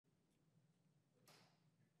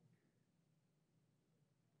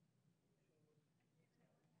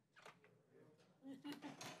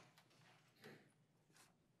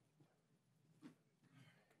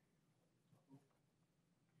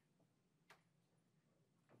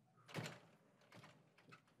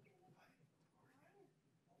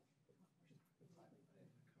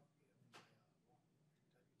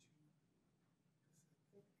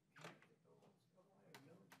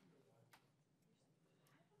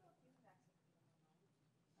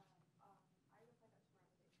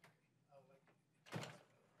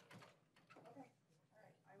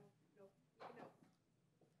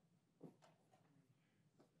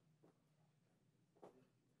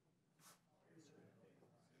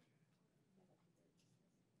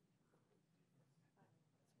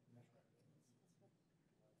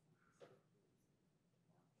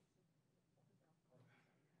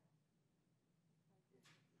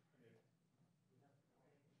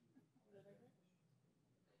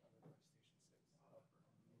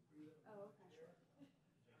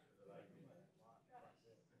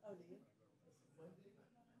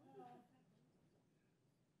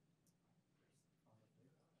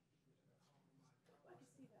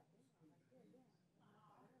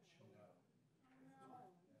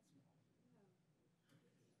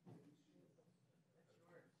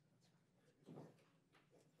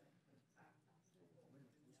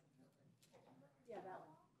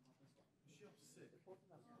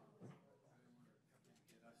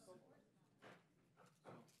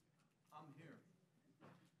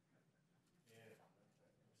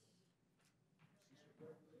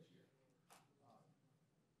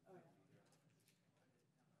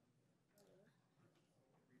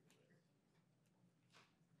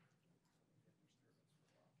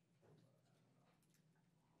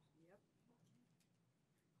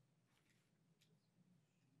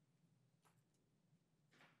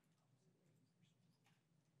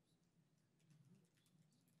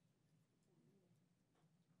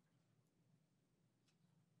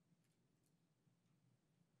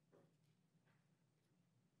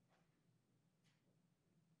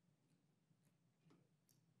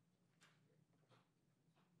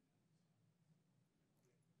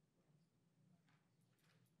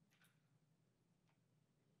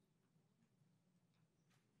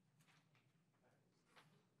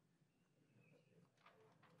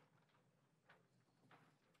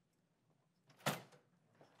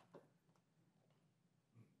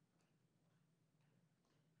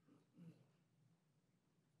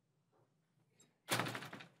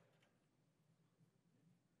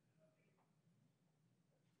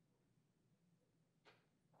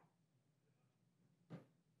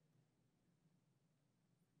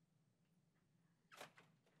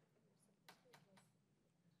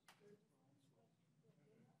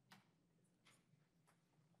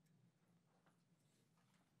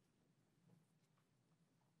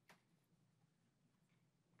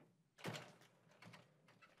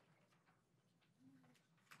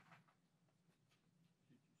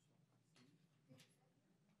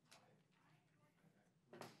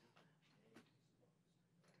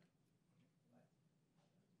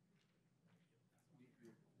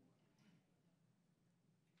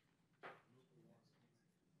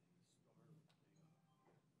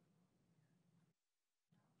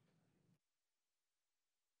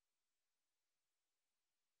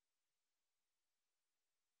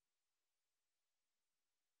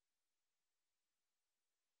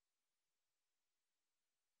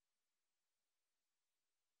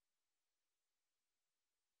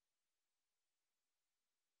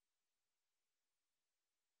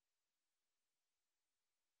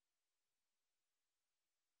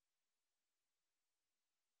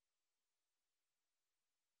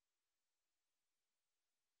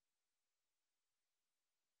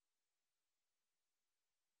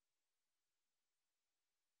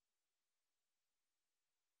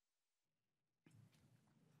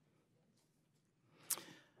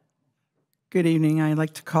Good evening. I'd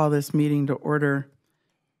like to call this meeting to order.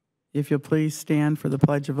 If you'll please stand for the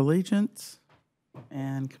Pledge of Allegiance,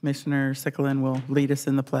 and Commissioner Sickelin will lead us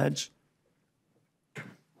in the pledge.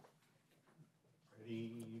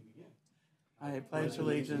 I pledge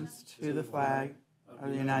allegiance to the flag of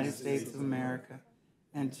the United States of America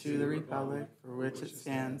and to the republic for which it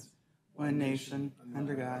stands, one nation,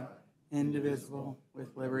 under God, indivisible,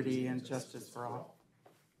 with liberty and justice for all.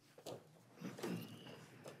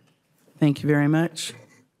 Thank you very much.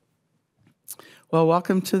 Well,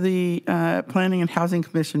 welcome to the Planning and Housing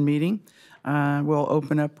Commission meeting. We'll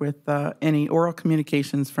open up with any oral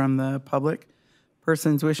communications from the public.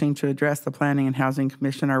 Persons wishing to address the Planning and Housing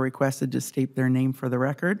Commission are requested to state their name for the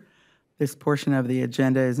record. This portion of the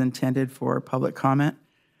agenda is intended for public comment.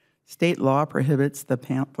 State law prohibits the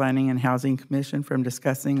Planning and Housing Commission from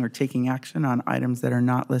discussing or taking action on items that are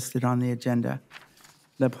not listed on the agenda.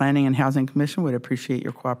 The Planning and Housing Commission would appreciate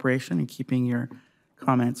your cooperation in keeping your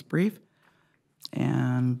comments brief.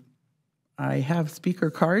 And I have speaker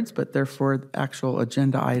cards, but they're for actual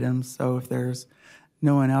agenda items. So if there's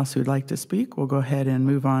no one else who'd like to speak, we'll go ahead and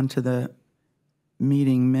move on to the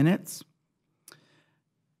meeting minutes.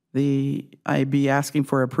 I'd be asking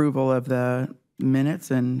for approval of the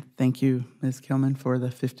minutes, and thank you, Ms. Kilman, for the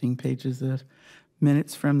 15 pages of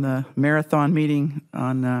minutes from the marathon meeting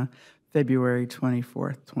on February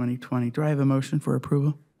 24th, 2020. Do I have a motion for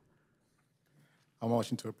approval? I'll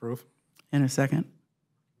motion to approve. And a second?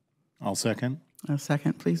 I'll second. A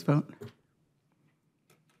second, please vote.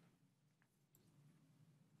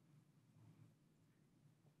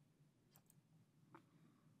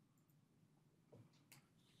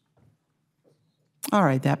 All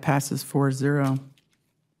right, that passes 4-0.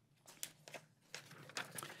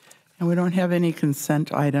 And we don't have any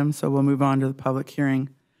consent items, so we'll move on to the public hearing.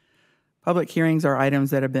 Public hearings are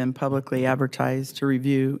items that have been publicly advertised to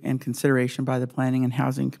review and consideration by the Planning and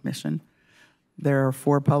Housing Commission. There are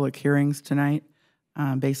 4 public hearings tonight,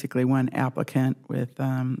 basically one applicant with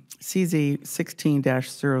CZ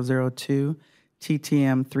 16-002,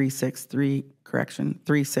 TTM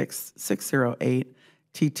 36608,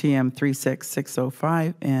 TTM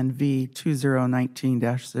 36605, and V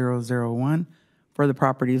 2019-001 for the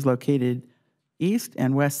properties located east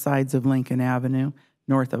and west sides of Lincoln Avenue,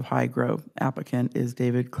 north of High Grove. Applicant is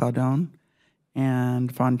David Claudon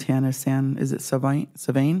and Fontana Sylvain,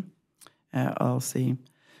 LLC.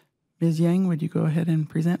 Ms. Yang, would you go ahead and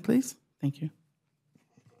present, please? Thank you.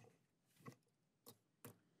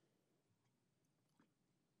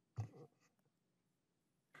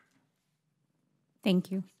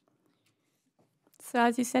 Thank you. So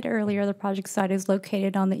as you said earlier, the project site is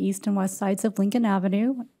located on the east and west sides of Lincoln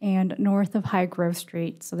Avenue and north of High Grove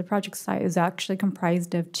Street. So the project site is actually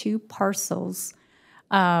comprised of 2 parcels.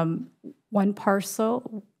 One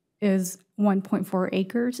parcel is 1.4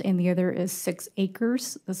 acres and the other is 6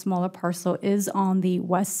 acres. The smaller parcel is on the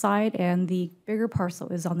west side and the bigger parcel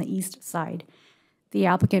is on the east side. The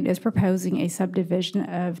applicant is proposing a subdivision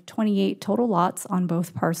of 28 total lots on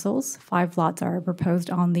both parcels. 5 lots are proposed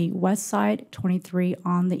on the west side, 23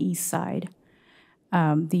 on the east side.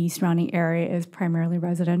 The surrounding area is primarily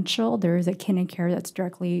residential. There is a KinderCare that's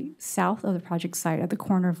directly south of the project site at the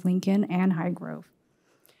corner of Lincoln and High Grove.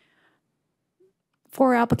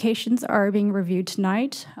 4 applications are being reviewed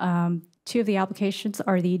tonight. 2 of the applications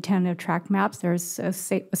are the tentative tract maps that are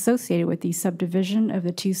associated with the subdivision of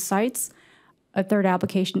the 2 sites. A 3rd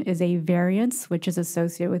application is a variance, which is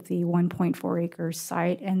associated with the 1.4 acre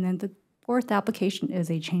site. And then the 4th application is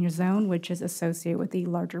a change of zone, which is associated with the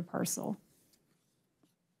larger parcel.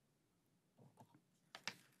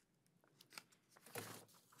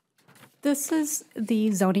 This is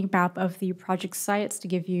the zoning map of the project sites to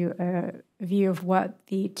give you a view of what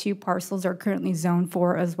the 2 parcels are currently zoned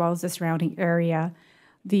for, as well as the surrounding area.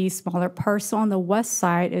 The smaller parcel on the west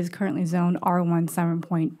side is currently zoned R1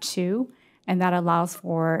 7.2. And that allows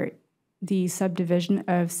for the subdivision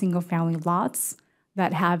of single-family lots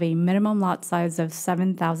that have a minimum lot size of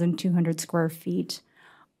 7,200 square feet.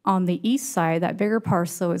 On the east side, that bigger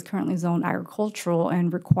parcel is currently zoned agricultural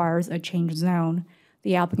and requires a change zone.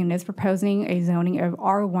 The applicant is proposing a zoning of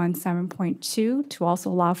R1 7.2 to also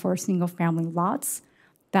allow for single-family lots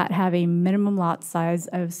that have a minimum lot size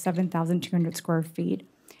of 7,200 square feet.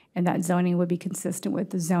 And that zoning would be consistent with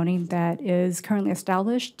the zoning that is currently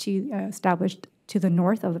established to the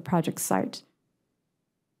north of the project site.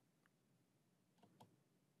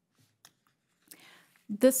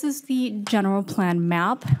 This is the general plan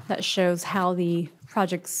map that shows how the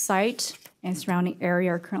project site and surrounding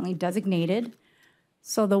area are currently designated.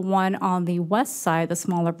 So the one on the west side, the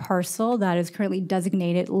smaller parcel, that is currently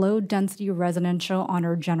designated low-density residential on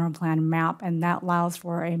our general plan map, and that allows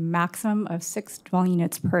for a maximum of 6 dwelling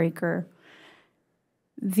units per acre.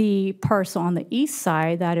 The parcel on the east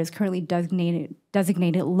side, that is currently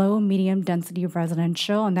designated low-medium density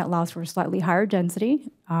residential, and that allows for a slightly higher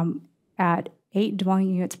density at 8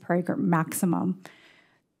 dwelling units per acre maximum.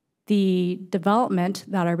 The development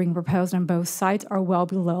that are being proposed on both sites are well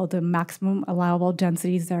below the maximum allowable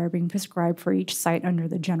densities that are being prescribed for each site under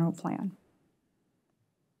the general plan.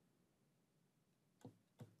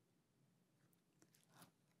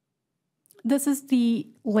 This is the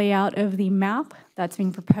layout of the map that's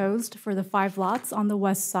being proposed for the 5 lots on the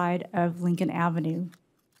west side of Lincoln Avenue.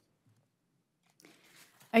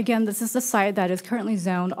 Again, this is the site that is currently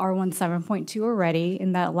zoned R17.2 already,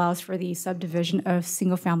 and that allows for the subdivision of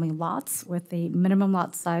single-family lots with a minimum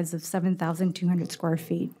lot size of 7,200 square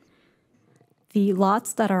feet. The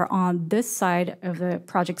lots that are on this side of the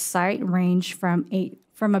project site range from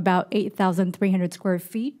about 8,300 square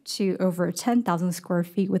feet to over 10,000 square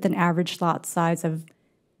feet with an average lot size of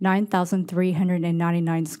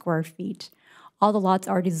 9,399 square feet. All the lots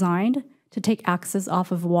are designed to take access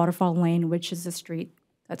off of Waterfall Lane, which is the street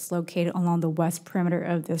that's located along the west perimeter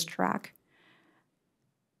of this track.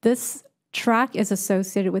 This track is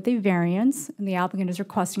associated with a variance, and the applicant is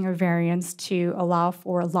requesting a variance to allow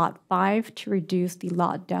for Lot 5 to reduce the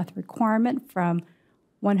lot depth requirement from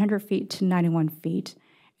 100 feet to 91 feet.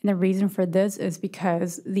 And the reason for this is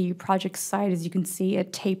because the project site, as you can see,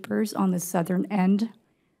 it tapers on the southern end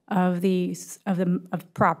of the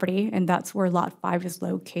property, and that's where Lot 5 is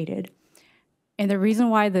located. And the reason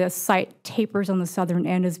why the site tapers on the southern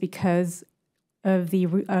end is because of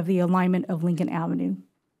the alignment of Lincoln Avenue.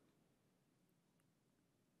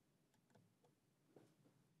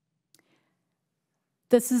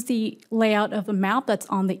 This is the layout of the map that's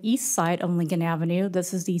on the east side of Lincoln Avenue.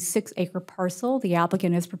 This is the 6-acre parcel. The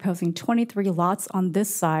applicant is proposing 23 lots on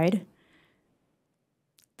this side.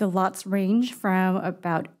 The lots range from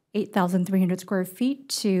about 8,300 square feet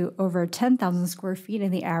to over 10,000 square feet,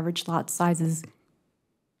 and the average lot size is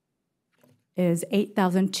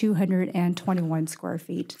 8,221 square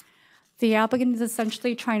feet. The applicant is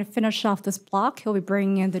essentially trying to finish off this block. He'll be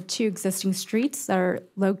bringing in the 2 existing streets that are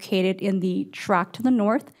located in the track to the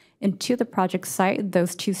north into the project site.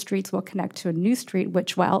 Those 2 streets will connect to a new street,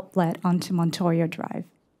 which will outlet onto Montoya Drive.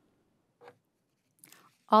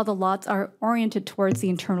 All the lots are oriented towards the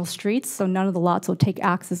internal streets, so none of the lots will take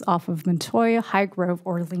access off of Montoya, Highgrove,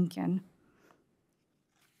 or Lincoln.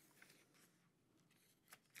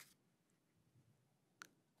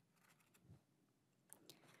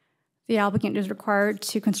 The applicant is required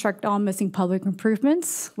to construct all missing public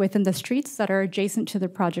improvements within the streets that are adjacent to the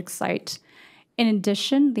project site. In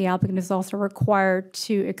addition, the applicant is also required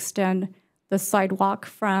to extend the sidewalk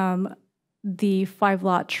from the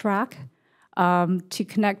 5-lot track to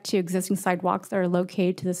connect to existing sidewalks that are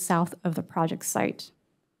located to the south of the project site.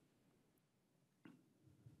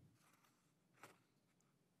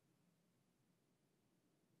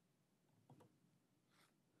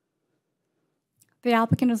 The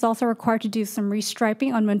applicant is also required to do some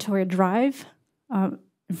restriping on Montoya Drive in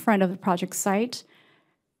front of the project site.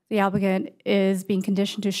 The applicant is being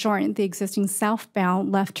conditioned to shorten the existing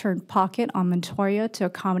southbound left turn pocket on Montoya to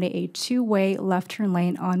accommodate a 2-way left turn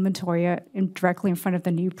lane on Montoya and directly in front of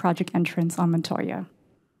the new project entrance on Montoya.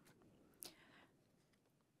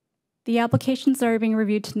 The applications that are being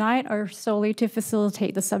reviewed tonight are solely to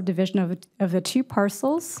facilitate the subdivision of the 2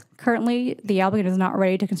 parcels. Currently, the applicant is not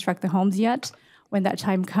ready to construct the homes yet. When that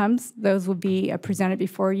time comes, those will be presented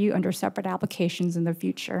before you under separate applications in the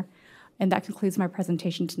future. And that concludes my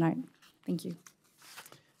presentation tonight. Thank you.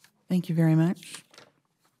 Thank you very much.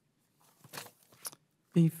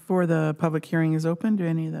 Before the public hearing is open, do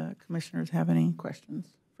any of the commissioners have any questions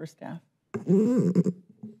for staff?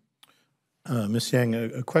 Ms. Yang,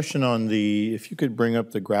 a question on if you could bring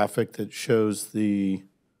up the graphic that shows the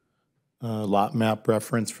lot map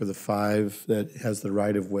reference for the 5 that has the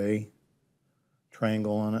right-of-way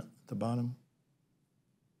triangle on it at the bottom.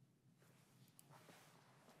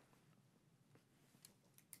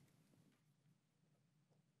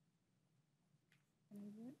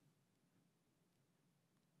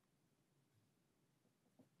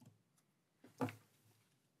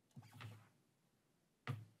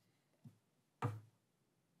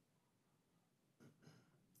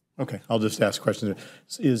 Okay, I'll just ask questions.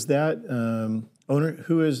 Is that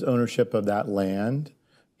who is ownership of that land?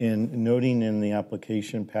 And noting in the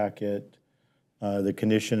application packet, the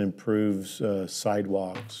condition improves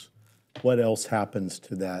sidewalks. What else happens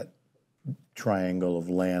to that triangle of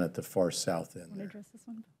land at the far south end? Want to address this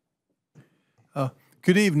one?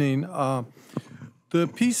 Good evening. The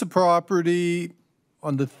piece of property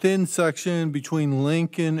on the thin section between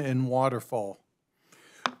Lincoln and Waterfall,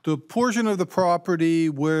 the portion of the property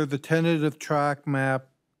where the tentative track map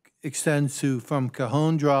extends to from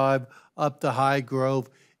Cajon Drive up to Highgrove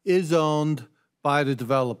is owned by the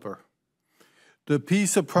developer. The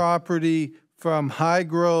piece of property from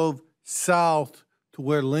Highgrove south to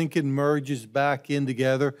where Lincoln merges back in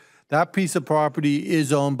together, that piece of property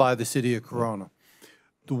is owned by the city of Corona.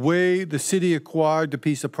 The way the city acquired the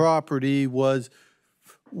piece of property was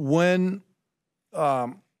when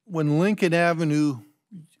Lincoln Avenue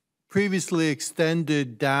previously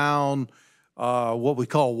extended down what we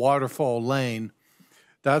call Waterfall Lane.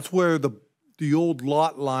 That's where the the old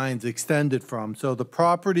lot lines extended from. So the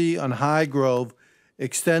property on High Grove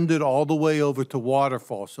extended all the way over to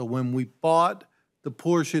Waterfall. So when we bought the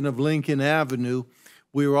portion of Lincoln Avenue,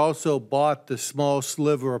 we were also bought the small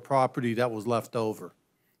sliver of property that was left over.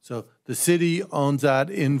 So the city owns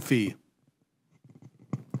that in fee.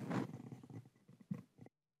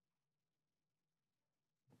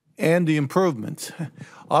 And the improvements.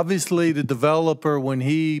 Obviously, the developer, when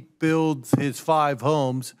he builds his 5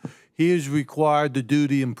 homes, he is required to do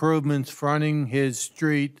the improvements fronting his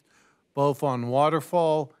street, both on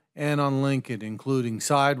Waterfall and on Lincoln, including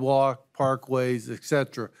sidewalk, parkways,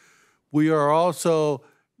 etc. We are also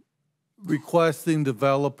requesting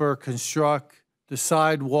developer construct the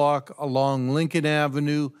sidewalk along Lincoln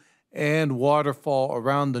Avenue and Waterfall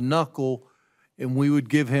around the knuckle, and we would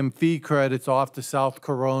give him fee credits off the South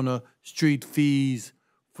Corona street fees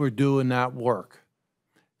for doing that work.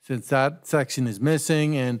 Since that section is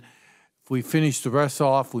missing, and if we finish the rest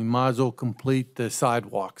off, we might as well complete the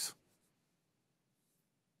sidewalks.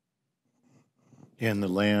 And the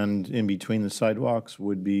land in between the sidewalks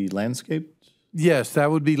would be landscaped? Yes,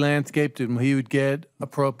 that would be landscaped, and he would get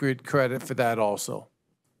appropriate credit for that also.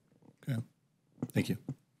 Okay, thank you.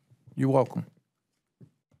 You're welcome.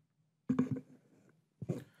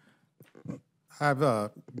 I've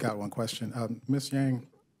got one question. Ms. Yang,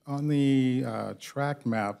 on the tract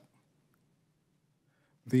map,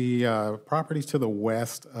 the properties to the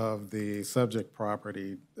west of the subject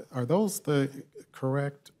property, are those the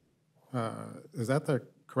correct, is that the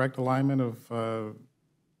correct alignment of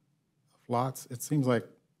lots? It seems like,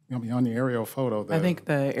 I mean, on the aerial photo, I think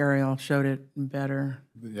the aerial showed it better.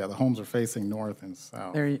 yeah, the homes are facing north and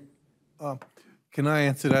south. There, Can I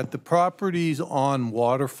answer that? The properties on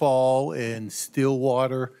Waterfall and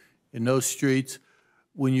Stillwater in those streets,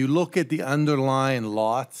 when you look at the underlying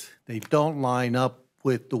lots, they don't line up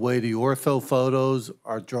with the way the ortho photos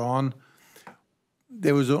are drawn.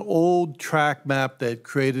 There was an old tract map that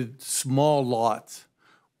created small lots.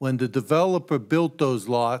 When the developer built those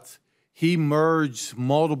lots, he merged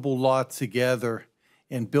multiple lots together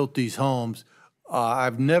and built these homes.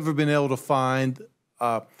 I've never been able to find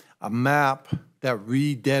a map that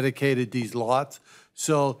rededicated these lots.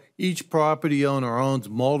 So each property owner owns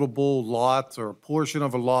multiple lots or a portion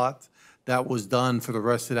of a lot that was done for the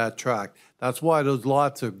rest of that tract. That's why those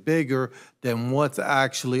lots are bigger than what's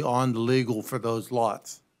actually on the legal for those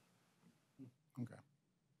lots. Okay,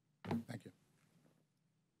 thank you.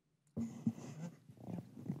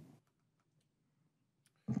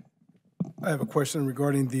 I have a question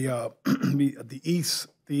regarding the the east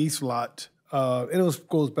lot. It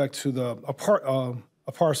goes back to the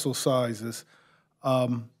parcel sizes.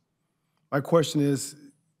 My question is,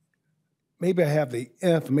 maybe I have the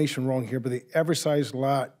information wrong here, but the average size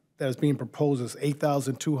lot that is being proposed is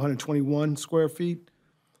 8,221 square feet.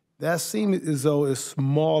 That seems as though it's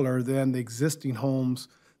smaller than the existing homes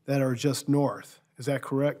that are just north. Is that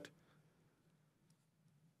correct?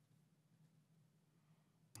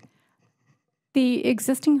 The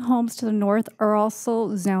existing homes to the north are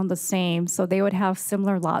also zoned the same, so they would have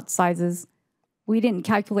similar lot sizes. We didn't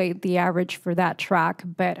calculate the average for that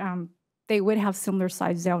tract, but they would have similar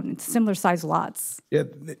size zone, similar size lots. Yeah,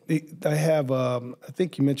 I have, I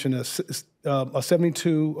think you mentioned a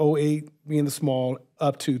 7208 being the small,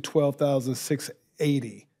 up to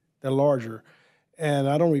 12,680, the larger. And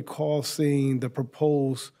I don't recall seeing the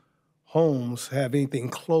proposed homes have anything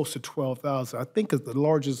close to 12,000. I think the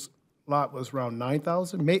largest lot was around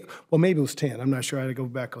 9,000. Well, maybe it was 10. I'm not sure. I had to go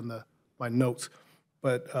back on my notes.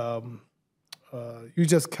 But you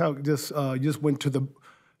just went to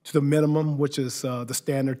the minimum, which is the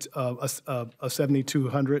standard of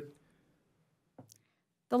 7,200.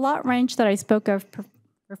 The lot range that I spoke of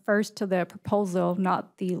refers to the proposal,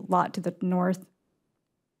 not the lot to the north.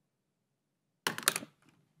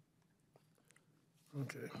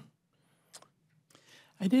 Okay.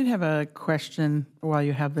 I did have a question while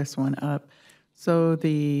you have this one up. So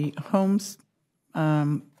the homes,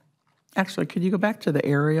 actually, could you go back to the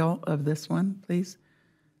aerial of this one, please?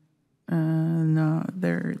 No,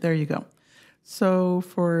 there you go. So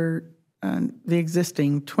for the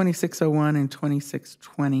existing 2601 and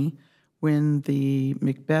 2620, when the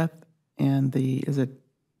Macbeth and the, is it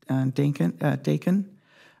Dakin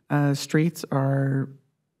streets are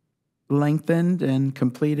lengthened and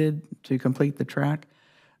completed to complete the track,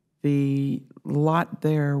 the lot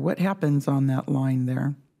there, what happens on that line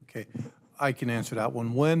there? Okay, I can answer that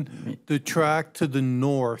one. When the tract to the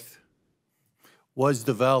north was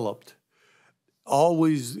developed,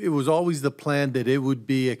 it was always the plan that it would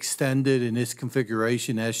be extended in this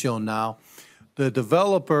configuration as shown now. The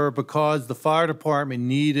developer, because the fire department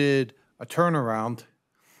needed a turnaround.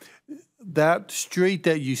 That street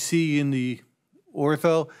that you see in the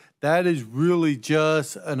ortho, that is really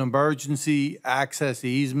just an emergency access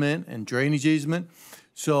easement and drainage easement.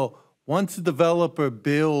 So once the developer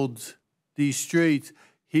builds these streets,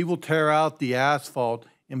 he will tear out the asphalt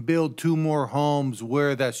and build 2 more homes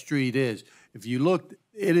where that street is. If you look,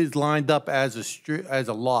 it is lined up as a street, as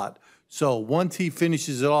a lot. So once he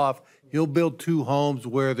finishes it off, he'll build 2 homes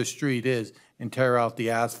where the street is and tear out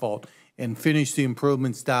the asphalt and finish the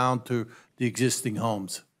improvements down to the existing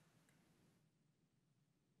homes.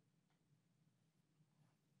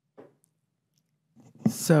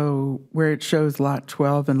 So where it shows Lot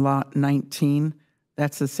 12 and Lot 19,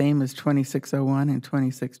 that's the same as 2601 and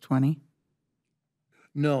 2620?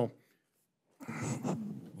 No.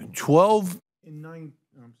 12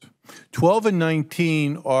 and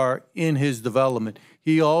 19 are in his development.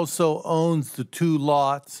 He also owns the 2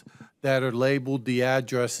 lots that are labeled the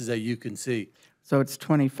addresses that you can see. So it's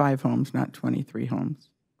 25 homes, not 23 homes.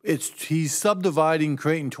 He's subdividing,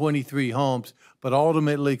 creating 23 homes, but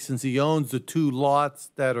ultimately, since he owns the 2 lots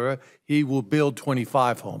he will build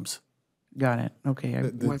 25 homes. Got it. Okay, I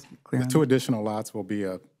wasn't clear. The on 2 that. additional lots will be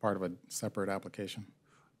a part of a separate application.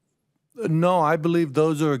 No, I believe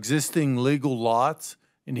those are existing legal lots,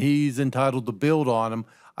 and he's entitled to build on them.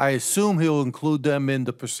 I assume he'll include them in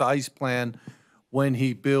the precise plan when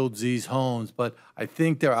he builds these homes, but I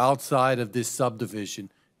think they're outside of this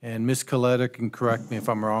subdivision. And Ms. Coletta can correct me if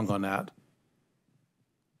I'm wrong on that.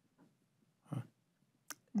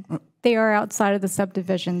 They are outside of the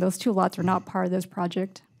subdivision. Those 2 lots are not part of this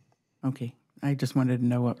project. Okay, I just wanted to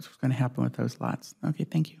know what was going to happen with those lots. Okay,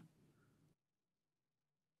 thank you.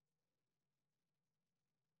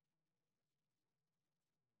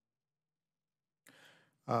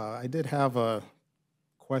 I did have a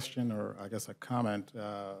question, or I guess a comment,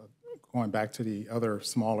 going back to the other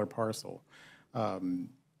smaller parcel.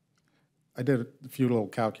 I did a few little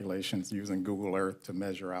calculations using Google Earth to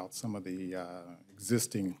measure out some of the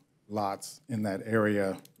existing lots in that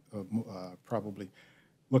area, of, probably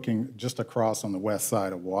looking just across on the west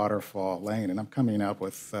side of Waterfall Lane, and I'm coming up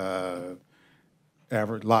with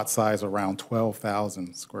average lot size around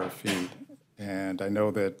 12,000 square feet. And I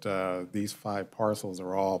know that these 5 parcels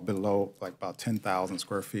are all below, like about 10,000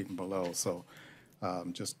 square feet and below. So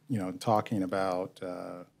just, talking about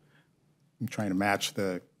trying to match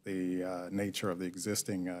the nature of the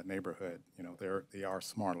existing neighborhood, they are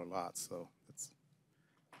smaller lots. So it's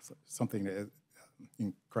something that, you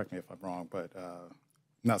can correct me if I'm wrong, but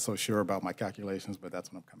not so sure about my calculations, but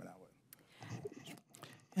that's what I'm coming out with.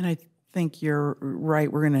 And I think you're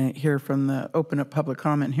right. We're going to hear from the open up public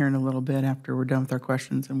comment here in a little bit after we're done with our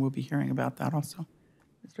questions, and we'll be hearing about that also.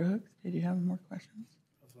 Mr. Hooks, did you have more questions?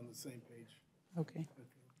 I was on the same page. Okay.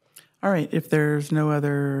 All right. If there's no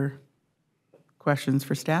other questions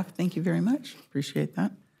for staff, thank you very much. Appreciate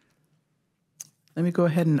that. Let me go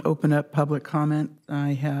ahead and open up public comment. I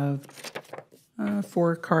have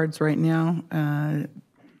 4 cards right now.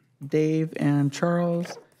 Dave and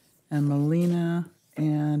Charles and Melina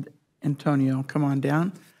and Antonio, come on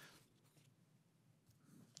down.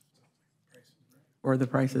 Or the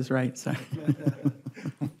price is right, sorry.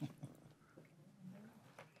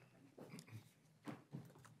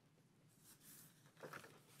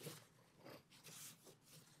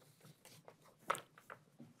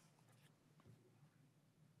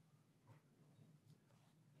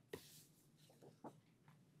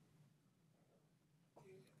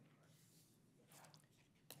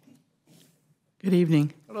 Good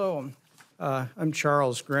evening. Hello, I'm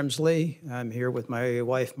Charles Grimsley. I'm here with my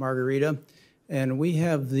wife Margarita, and we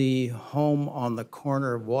have the home on the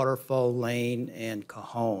corner of Waterfall Lane and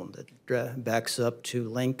Cajon that backs up to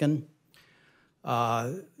Lincoln.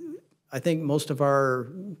 I think most of our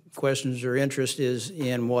questions or interest is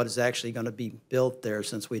in what is actually going to be built there,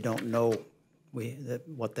 since we don't know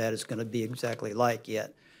what that is going to be exactly like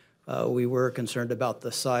yet. We were concerned about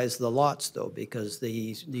the size of the lots, though, because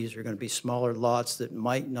these are going to be smaller lots that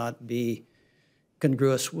might not be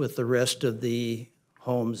congruous with the rest of the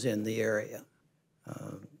homes in the area.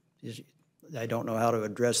 I don't know how to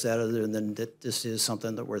address that other than that this is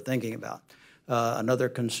something that we're thinking about. Another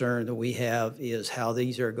concern that we have is how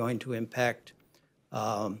these are going to impact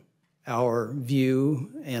our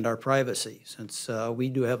view and our privacy, since we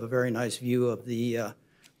do have a very nice view of the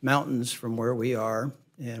mountains from where we are.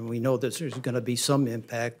 And we know that there's going to be some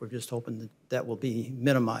impact. We're just hoping that that will be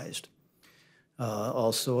minimized.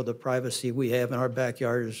 Also, the privacy we have in our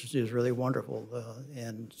backyard is really wonderful.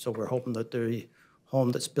 And so we're hoping that the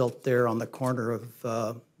home that's built there on the corner of,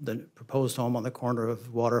 the proposed home on the corner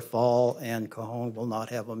of Waterfall and Cajon will not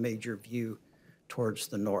have a major view towards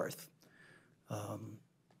the north.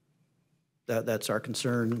 That's our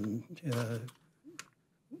concern.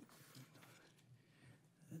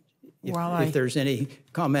 If there's any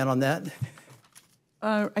comment on that.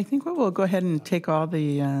 I think we'll go ahead and take all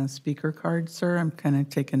the speaker cards, sir. I'm kind of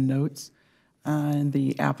taking notes. And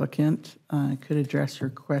the applicant could address your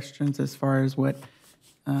questions as far as what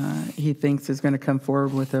he thinks is going to come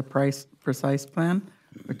forward with a precise plan,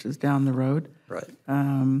 which is down the road. Right.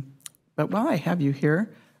 But while I have you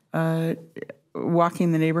here,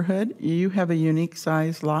 walking the neighborhood, you have a unique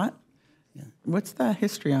size lot. Yeah. What's the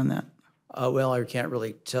history on that? Well, I can't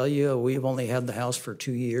really tell you. We've only had the house for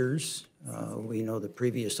 2 years. We know the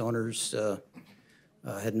previous owners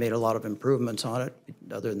had made a lot of improvements on it.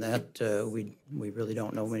 Other than that, we really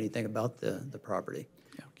don't know anything about the property.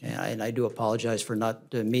 Okay. And I do apologize for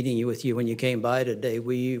not meeting with you when you came by today.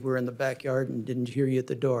 We were in the backyard and didn't hear you at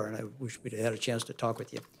the door, and I wish we'd had a chance to talk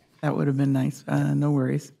with you. That would have been nice. No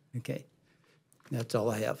worries. Okay. That's all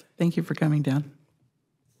I have. Thank you for coming down.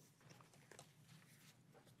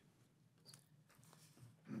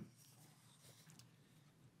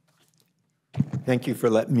 Thank you for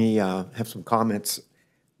letting me have some comments.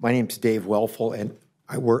 My name's Dave Welfel, and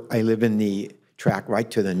I live in the tract right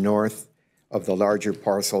to the north of the larger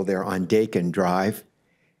parcel there on Dakin Drive.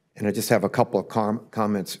 And I just have a couple of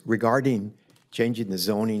comments regarding changing the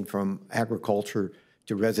zoning from agriculture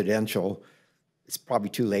to residential. It's probably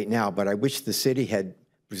too late now, but I wish the city had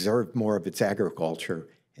preserved more of its agriculture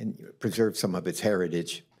and preserved some of its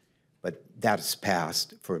heritage. But that's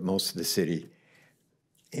passed for most of the city.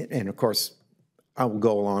 And of course, I will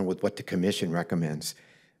go along with what the commission recommends.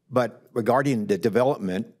 But regarding the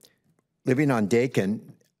development, living on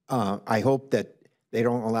Dakin, I hope that they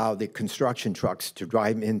don't allow the construction trucks to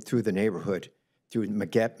drive in through the neighborhood, through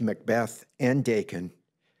Macbeth and Dakin,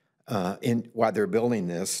 while they're building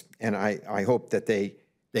this. And I hope that they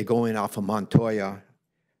go in off of Montoya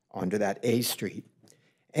onto that A Street.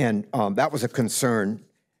 And that was a concern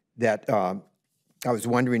that I was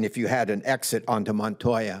wondering if you had an exit onto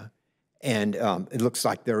Montoya, and it looks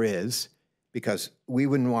like there is, because we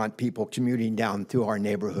wouldn't want people commuting down through our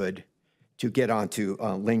neighborhood to get onto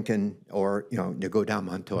Lincoln or, to go down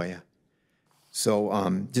Montoya.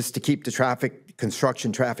 So just to keep the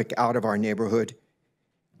construction traffic out of our neighborhood.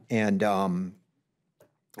 And of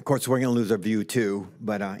course, we're going to lose our view too,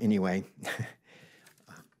 but anyway,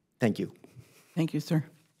 thank you. Thank you, sir.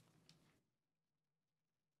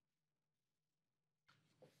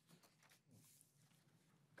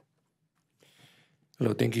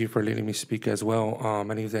 Hello, thank you for letting me speak as well.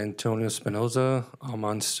 My name is Antonio Espinoza. I'm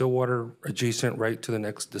on Stillwater, adjacent right to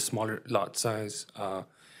the smaller lot size that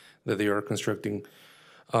they are constructing.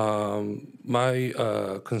 My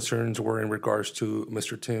concerns were in regards to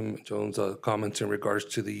Mr. Tim Jones' comments in regards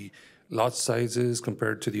to the lot sizes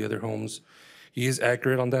compared to the other homes. He is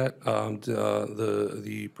accurate on that.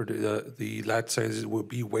 The lot sizes will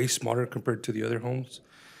be way smaller compared to the other homes.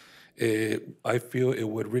 I feel it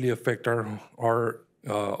would really affect our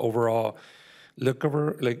overall look of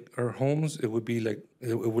our homes. It would be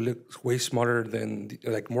it would look way smaller than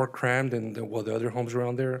more crammed than the other homes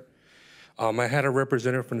around there. I had a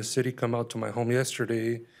representative from the city come out to my home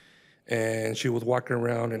yesterday, and she was walking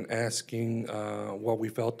around and asking what we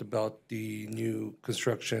felt about the new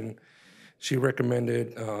construction. She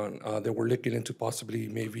recommended that we're looking into possibly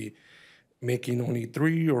maybe making only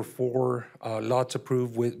 3 or 4 lots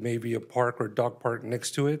approved with maybe a park or dog park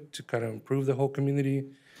next to it to kind of improve the whole community.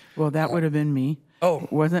 Well, that would have been me. Oh.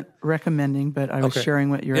 Wasn't recommending, but I was sharing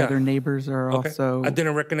what your other neighbors are also. I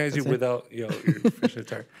didn't recognize you without your facial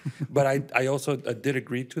attire. But I also did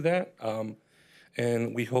agree to that.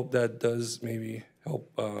 And we hope that does maybe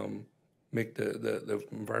help make the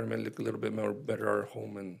environment look a little bit more better, our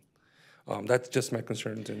home. And that's just my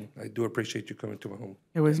concerns, and I do appreciate you coming to my home.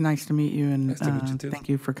 It was nice to meet you, and Nice to meet you too. thank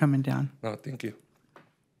you for coming down. No, thank you.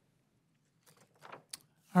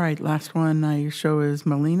 All right, last one you show is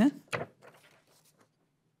Melina.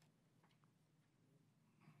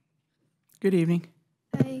 Good evening.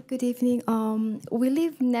 Hi, good evening. We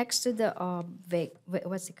live next to the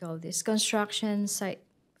what's it called? This construction site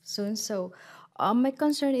soon. So, my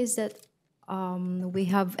concern is that we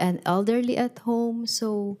have an elderly at home.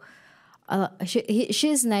 So, she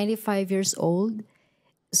is 95 years old.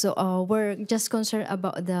 So we're just concerned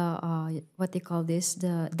about the what they call this,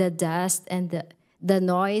 the dust and the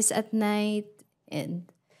noise at night and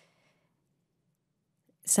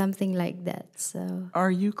something like that. So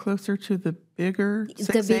Are you closer to the bigger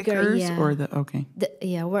 6 acres? Yeah. Or okay.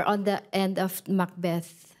 We're on the end of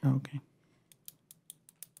Macbeth. Okay.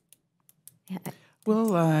 Yeah.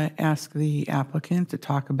 We'll ask the applicant to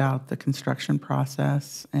talk about the construction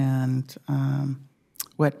process and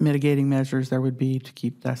what mitigating measures there would be to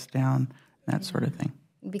keep dust down, that sort of thing.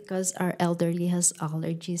 Because our elderly has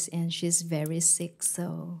allergies and she's very sick,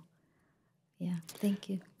 so yeah, thank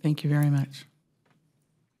you. Thank you very much.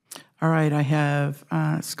 All right, I have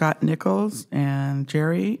Scott Nichols and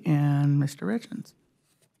Jerry and Mr. Richens.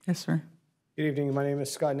 Yes, sir. Good evening. My name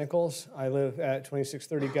is Scott Nichols. I live at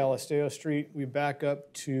 2630 Galisteo Street. We back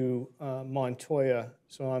up to Montoya,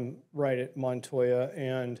 so I'm right at Montoya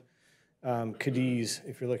and Cadiz,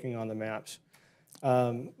 if you're looking on the maps.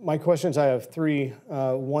 My questions, I have three.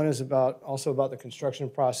 One is also about the construction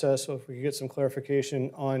process, so if we could get some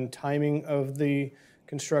clarification on timing of the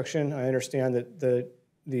construction. I understand that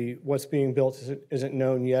what's being built isn't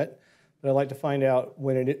known yet, but I'd like to find out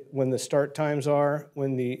when the start times are,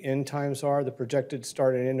 when the end times are, the projected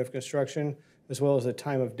start and end of construction, as well as the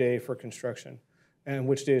time of day for construction, and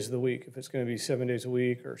which days of the week, if it's going to be 7 days a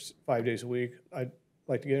week or 5 days a week. I'd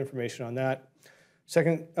like to get information on that.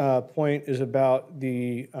 Second point is about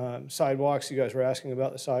the sidewalks. You guys were asking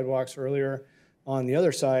about the sidewalks earlier. On the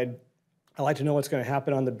other side, I'd like to know what's going to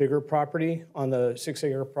happen on the bigger property, on the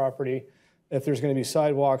 6-acre property, if there's going to be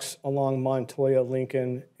sidewalks along Montoya,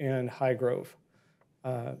 Lincoln, and Highgrove.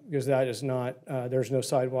 Because that is not, there's no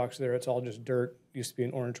sidewalks there. It's all just dirt. Used to be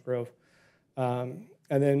an orange grove. And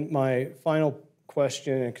then my final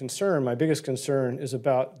question and concern, my biggest concern, is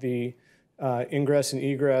about the ingress and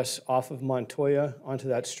egress off of Montoya onto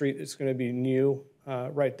that street that's going to be new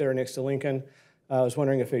right there next to Lincoln. I was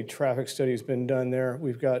wondering if a traffic study has been done there.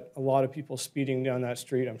 We've got a lot of people speeding down that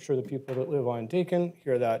street. I'm sure the people that live on Dakin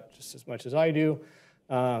hear that just as much as I do.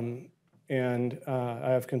 And I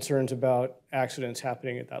have concerns about accidents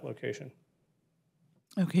happening at that location.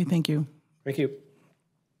 Okay, thank you. Thank you.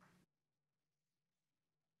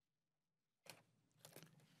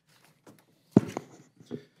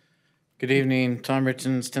 Good evening, Tom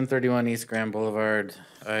Richens, 1031 East Grand Boulevard.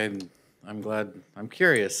 I'm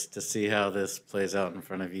curious to see how this plays out in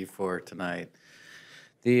front of you for tonight.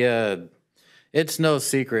 It's no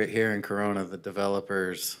secret here in Corona that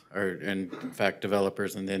developers in fact,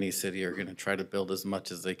 developers in any city are going to try to build as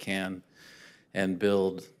much as they can and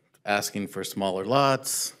build, asking for smaller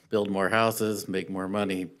lots, build more houses, make more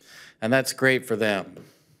money. And that's great for them,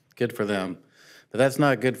 good for them. But that's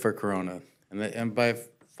not good for Corona. And by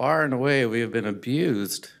far and away, we have been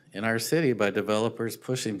abused in our city by developers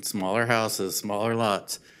pushing smaller houses, smaller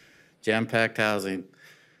lots, jam-packed housing.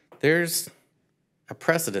 There's a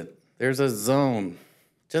precedent. There's a zone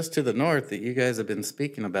just to the north that you guys have been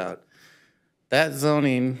speaking about. That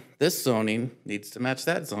zoning, this zoning needs to match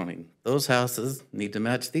that zoning. Those houses need to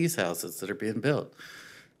match these houses that are being built.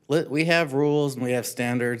 We have rules and we have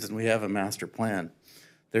standards and we have a master plan.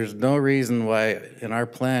 There's no reason why in our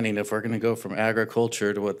planning, if we're gonna go from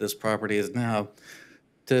agriculture to what this property is now,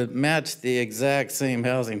 to match the exact same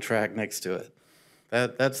housing tract next to it.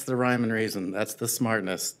 That's the rhyme and reason, that's the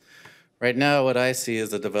smartness. Right now, what I see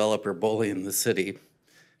is a developer bullying the city.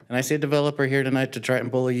 And I see a developer here tonight to try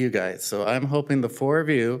and bully you guys. So I'm hoping the four of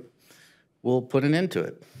you will put an end to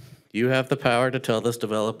it. You have the power to tell this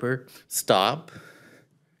developer, stop,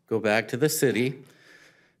 go back to the city,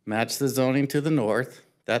 match the zoning to the north.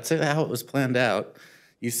 That's how it was planned out.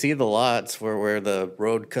 You see the lots where the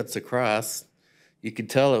road cuts across. You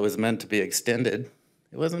could tell it was meant to be extended.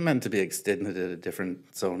 It wasn't meant to be extended at a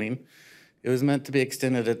different zoning. It was meant to be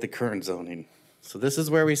extended at the current zoning. So this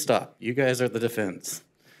is where we stop. You guys are the defense.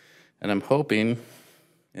 And I'm hoping,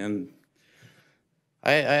 and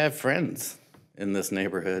I have friends in this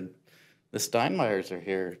neighborhood. The Steinmeyers are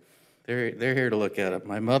here. They're here to look at it.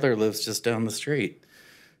 My mother lives just down the street.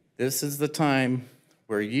 This is the time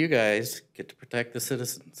where you guys get to protect the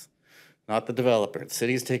citizens, not the developer. The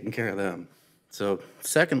city's taking care of them. So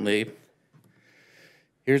secondly,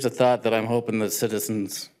 here's a thought that I'm hoping the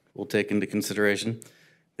citizens will take into consideration.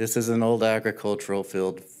 This is an old agricultural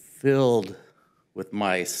field filled with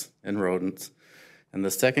mice and rodents. And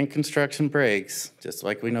the second construction breaks, just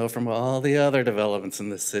like we know from all the other developments in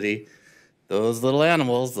this city, those little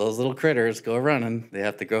animals, those little critters go running. They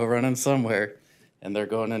have to go running somewhere, and they're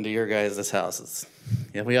going into your guys' houses.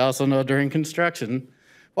 And we also know during construction,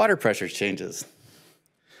 water pressure changes.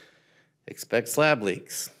 Expect slab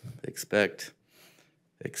leaks. Expect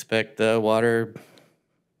water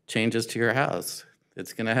changes to your house.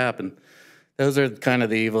 It's gonna happen. Those are kind of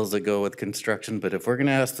the evils that go with construction, but if we're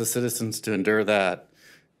gonna ask the citizens to endure that,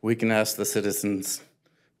 we can ask the citizens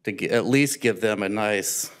to at least give them a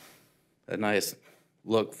nice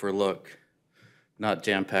look for look, not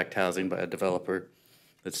jam-packed housing by a developer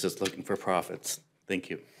that's just looking for profits. Thank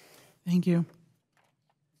you. Thank you.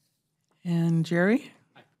 And Jerry?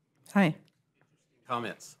 Hi.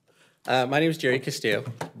 Comments. My name is Jerry Castillo,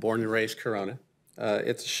 born and raised Corona.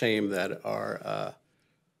 It's a shame that our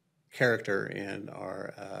character and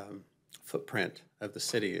our footprint of the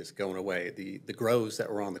city is going away. The groves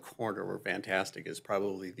that were on the corner were fantastic. It's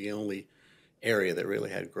probably the only area that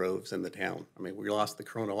really had groves in the town. I mean, we lost the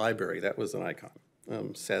Corona Library. That was an icon.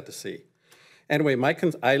 Sad to see. Anyway,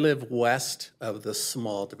 I live west of the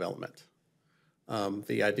small development.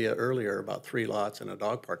 The idea earlier about 3 lots and a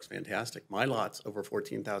dog park is fantastic. My lot's over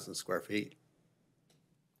 14,000 square feet.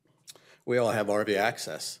 We all have RV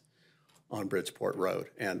access on Bridgeport Road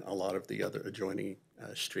and a lot of the other adjoining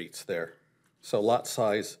streets there. So lot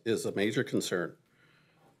size is a major concern.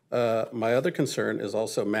 My other concern is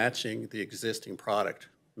also matching the existing product.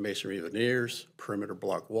 Masonry veneers, perimeter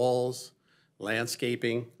block walls,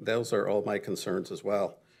 landscaping, those are all my concerns as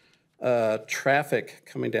well. Traffic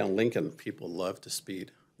coming down Lincoln, people love to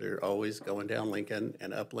speed. They're always going down Lincoln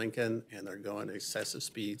and up Lincoln, and they're going excessive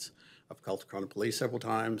speeds. I've called the Corona Police several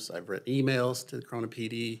times. I've written emails to the Corona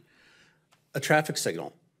PD. A traffic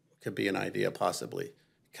signal could be an idea possibly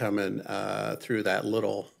coming through that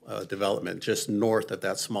little development. Just north of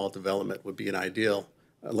that small development would be an ideal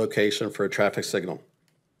location for a traffic signal.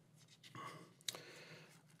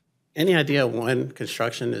 Any idea when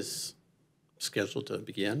construction is scheduled to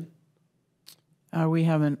begin? We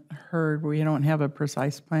haven't heard, we don't have a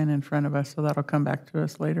precise plan in front of us, so that'll come back to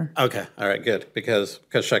us later. Okay, all right, good. Because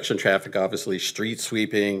construction traffic, obviously street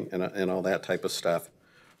sweeping and all that type of stuff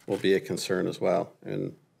will be a concern as well.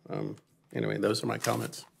 And anyway, those are my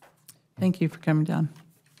comments. Thank you for coming down.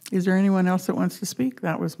 Is there anyone else that wants to speak?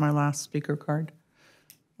 That was my last speaker card.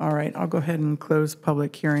 All right, I'll go ahead and close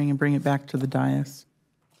public hearing and bring it back to the dais.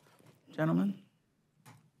 Gentlemen?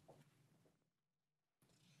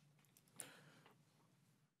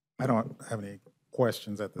 I don't have any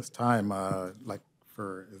questions at this time. Like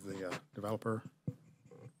is the developer,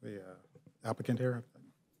 the applicant here?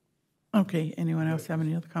 Okay, anyone else have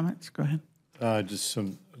any other comments? Go ahead. Just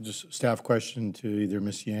staff question to either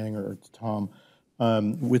Ms. Yang or to Tom.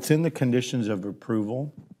 Within the conditions of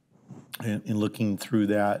approval, in looking through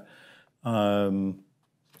that,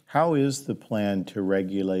 how is the plan to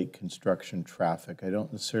regulate construction traffic? I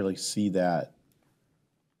don't necessarily see that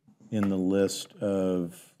in the list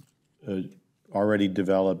of already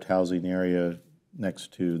developed housing area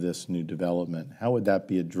next to this new development. How would that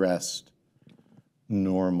be addressed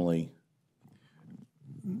normally?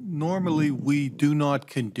 Normally, we do not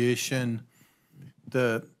condition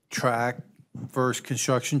the track versus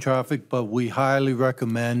construction traffic, but we highly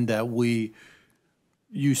recommend that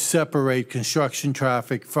you separate construction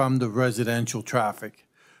traffic from the residential traffic.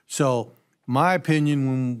 So my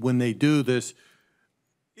opinion, when they do this,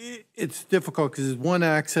 it's difficult because there's one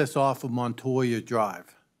access off of Montoya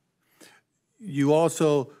Drive. You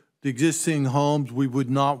also, the existing homes, we would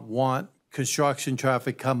not want construction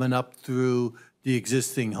traffic coming up through the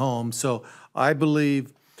existing homes. So I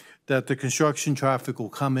believe that the construction traffic will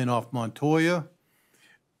come in off Montoya.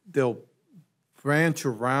 They'll branch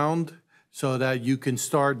around so that you can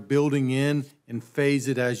start building in and phase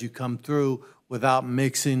it as you come through without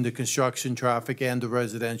mixing the construction traffic and the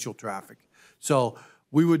residential traffic. So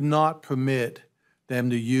we would not permit them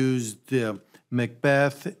to use the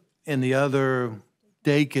Macbeth and the other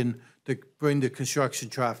Dakin to bring the construction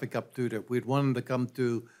traffic up through there. We'd want them to come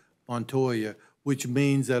through Montoya, which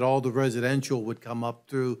means that all the residential would come up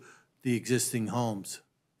through the existing homes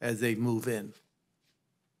as they move in.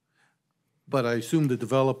 But I assume the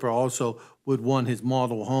developer also would want his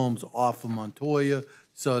model homes off of Montoya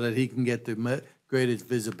so that he can get the greatest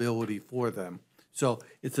visibility for them. So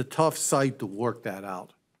it's a tough site to work that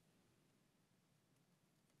out.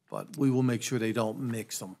 But we will make sure they don't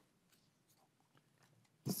mix them.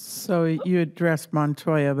 So you addressed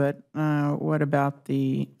Montoya, but what about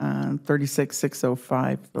the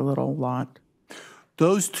 36605, the little lot?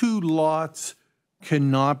 Those 2 lots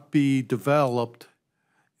cannot be developed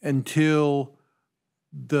until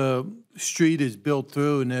the street is built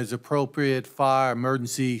through and there's appropriate fire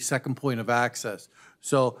emergency second point of access.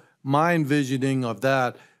 So my envisioning of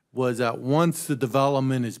that was that once the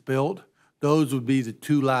development is built, those would be the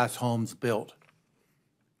 2 last homes built.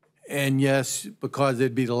 And yes, because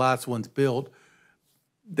they'd be the last ones built,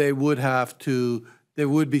 there would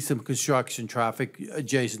be some construction traffic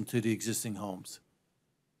adjacent to the existing homes.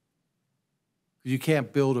 You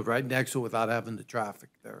can't build it right next to it without having the traffic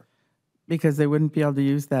there. Because they wouldn't be able to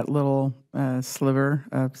use that little sliver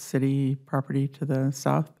of city property to the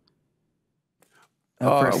south?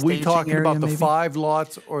 Are we talking about the maybe? 5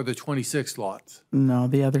 lots or the 26 lots? No,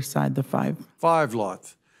 the other side, the 5. 5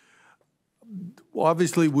 lots.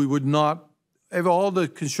 obviously, we would not, all the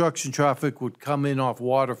construction traffic would come in off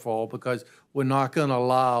Waterfall because we're not going to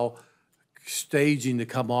allow staging to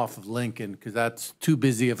come off of Lincoln because that's too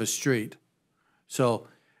busy of a street. So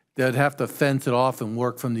they'd have to fence it off and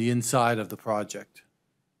work from the inside of the project.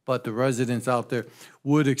 But the residents out there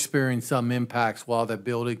would experience some impacts while they're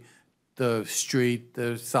building the street,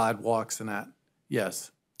 the sidewalks and that.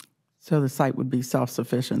 Yes. So the site would be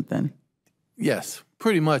self-sufficient then? Yes,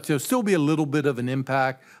 pretty much. There'll still be a little bit of an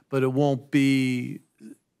impact, but it won't be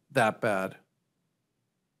that bad.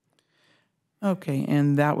 Okay,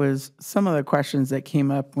 and that was some of the questions that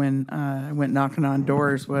came up when I went knocking on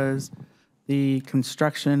doors was the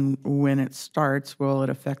construction, when it starts, will it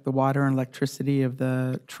affect the water and electricity of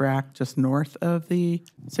the track just north of the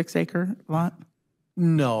 6-acre lot?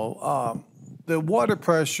 No, the water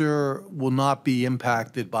pressure will not be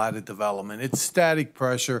impacted by the development. It's static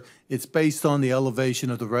pressure. It's based on the elevation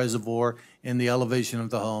of the reservoir and the elevation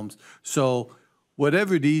of the homes. So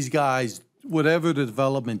whatever these guys, whatever the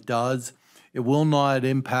development does, it will not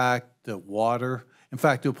impact the water. In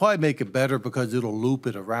fact, it'll probably make it better because it'll loop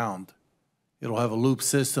it around. It'll have a loop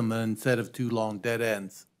system instead of 2 long dead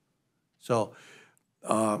ends. So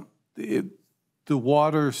the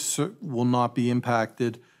water will not be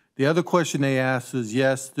impacted. The other question they asked is,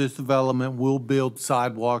 yes, this development will build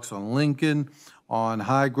sidewalks on Lincoln, on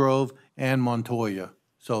Highgrove, and Montoya.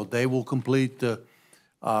 So they will complete the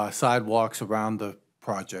sidewalks around the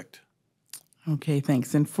project. Okay,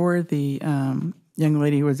 thanks. And for the young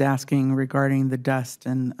lady who was asking regarding the dust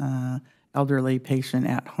and elderly patient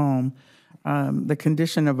at home, the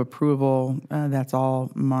condition of approval, that's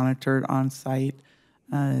all monitored on site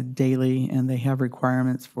daily, and they have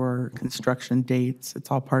requirements for construction dates.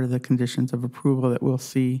 It's all part of the conditions of approval that we'll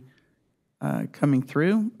see coming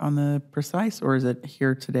through on the precise, or is it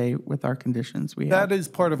here today with our conditions we have? That is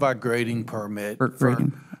part of our grading permit.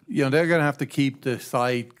 Grading. You know, they're going to have to keep the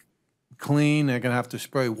site clean. They're going to have to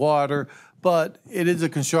spray water, but it is a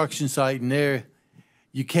construction site, and there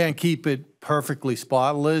you can't keep it perfectly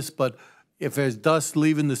spotless. But if there's dust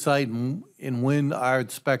leaving the site in wind, our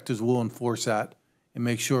inspectors will enforce that and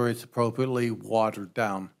make sure it's appropriately watered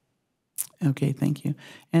down. Okay, thank you.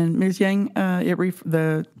 And Ms. Yang,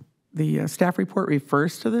 the staff report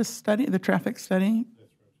refers to this study, the traffic study,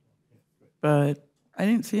 but I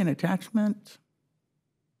didn't see an attachment.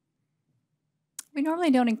 We normally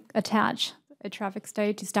don't attach a traffic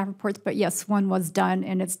study to staff reports, but yes, one was done,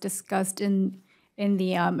 and it's discussed in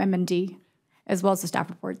the M&D as well as the staff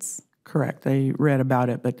reports. Correct. I read about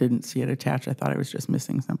it but didn't see it attached. I thought I was just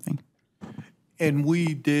missing something. And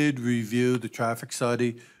we did review the traffic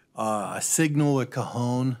study. A signal at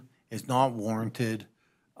Cajon is not warranted.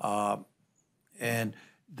 And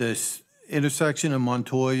this intersection in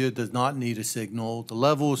Montoya does not need a signal. The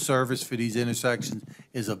level of service for these intersections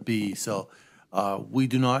is a B. So we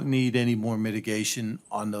do not need any more mitigation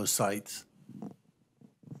on those sites.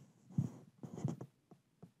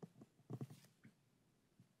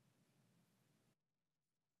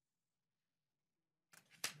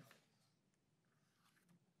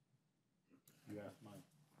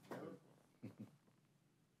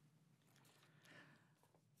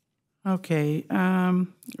 Okay.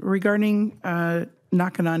 Regarding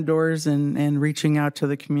knocking on doors and reaching out to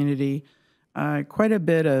the community, quite a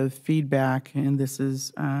bit of feedback, and this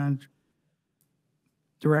is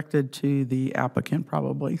directed to the applicant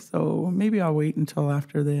probably. So maybe I'll wait until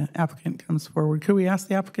after the applicant comes forward. Could we ask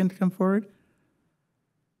the applicant to come forward?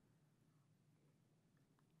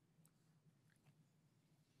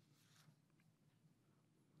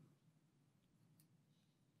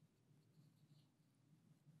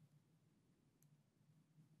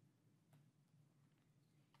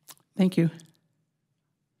 Thank you.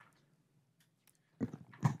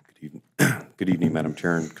 Good evening, Madam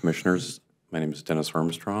Chair and Commissioners. My name is Dennis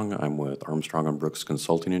Armstrong. I'm with Armstrong & Brooks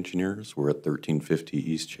Consulting Engineers. We're at 1350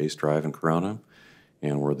 East Chase Drive in Corona,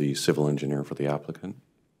 and we're the civil engineer for the applicant.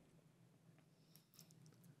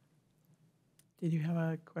 Did you have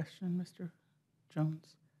a question, Mr.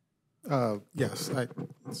 Jones? Yes.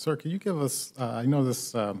 Sir, can you give us, I know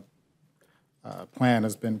this plan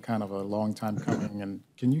has been kind of a long time coming, and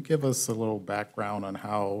can you give us a little background on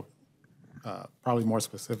how, probably more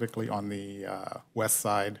specifically on the west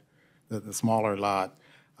side, the smaller lot,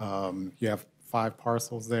 you have 5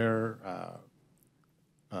 parcels there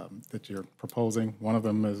that you're proposing. One of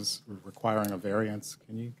them is requiring a variance.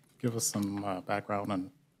 Can you give us some background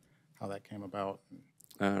on how that came about?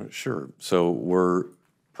 Sure. So we're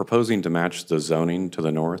proposing to match the zoning to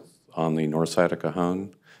the north on the north side of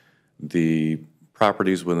Cajon. The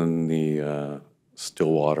properties within the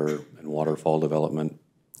Stillwater and Waterfall development,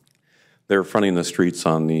 They're fronting the streets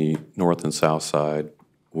on the north and south side.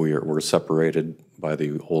 We're separated by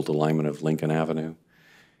the old alignment of Lincoln Avenue.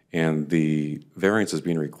 And the variance is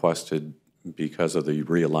being requested because of the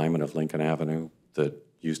realignment of Lincoln Avenue that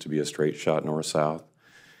used to be a straight shot north-south.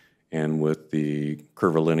 And with the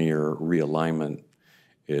curvilinear realignment,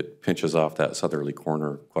 it pinches off that southerly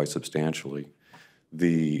corner quite substantially.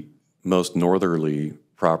 The most northerly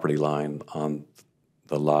property line on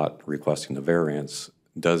the lot requesting the variance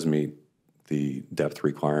does meet the depth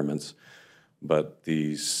requirements, but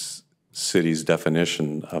the city's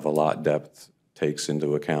definition of a lot depth takes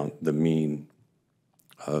into account the mean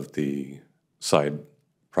of the side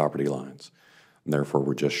property lines. And therefore,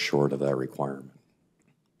 we're just short of that requirement.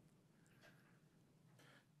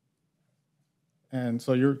 And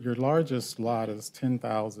so your largest lot is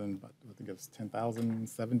 10,000, I think it's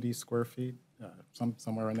 10,070 square feet,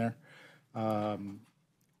 somewhere in there.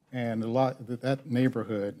 And that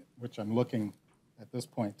neighborhood, which I'm looking at this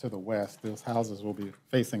point to the west, those houses will be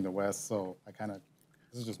facing the west, so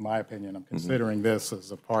this is just my opinion, I'm considering this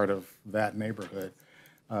as a part of that neighborhood.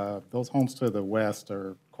 Those homes to the west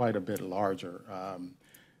are quite a bit larger.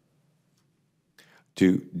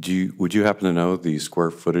 Would you happen to know the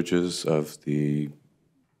square footages of the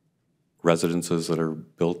residences that are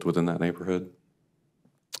built within that neighborhood?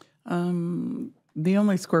 The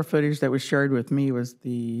only square footage that was shared with me was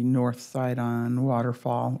the north side on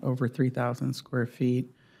Waterfall, over 3,000 square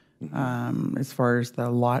feet. As far as the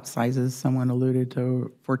lot sizes, someone alluded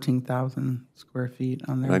to 14,000 square feet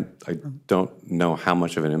on there. I don't know how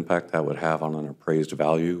much of an impact that would have on an appraised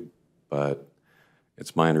value, but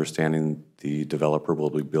it's my understanding the developer will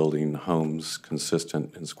be building homes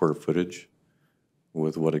consistent in square footage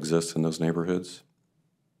with what exists in those neighborhoods.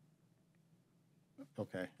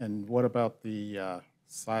 Okay, and what about the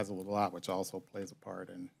size of the lot, which also plays a part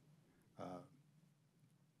in,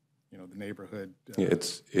 the neighborhood?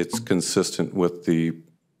 It's consistent with the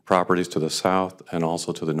properties to the south and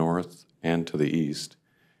also to the north and to the east.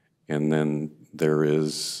 And then there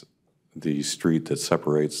is the street that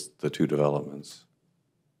separates the two developments.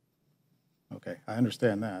 Okay, I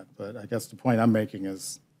understand that, but I guess the point I'm making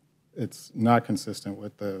is it's not consistent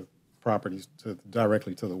with the properties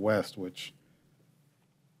directly to the west, which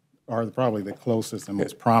are probably the closest and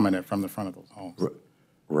most prominent from the front of those homes.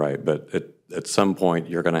 Right, but at some point,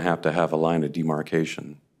 you're going to have a line of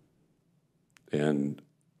demarcation. And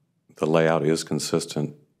the layout is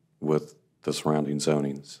consistent with the surrounding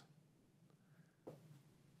zonings.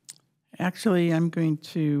 Actually, I'm going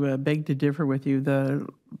to beg to differ with you. The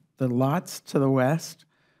lots to the west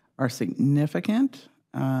are significant.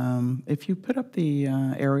 If you put up the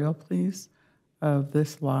aerial, please, of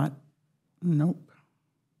this lot. Nope.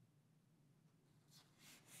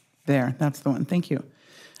 There, that's the one. Thank you.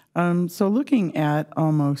 So looking at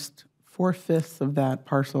almost 4/5 of that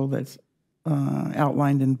parcel that's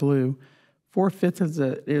outlined in blue,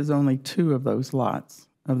 4/5 is only 2 of those lots,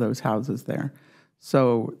 of those houses there.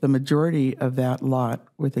 So the majority of that lot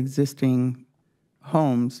with existing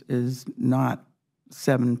homes is not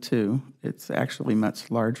 7-2. It's actually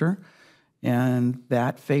much larger. And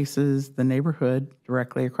that faces the neighborhood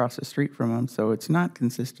directly across the street from them. So it's not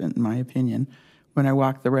consistent, in my opinion. When I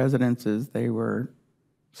walked the residences, they were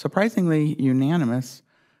surprisingly unanimous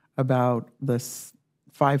about the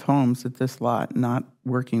 5 homes at this lot not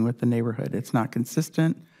working with the neighborhood. It's not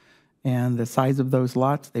consistent. And the size of those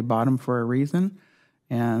lots, they bought them for a reason.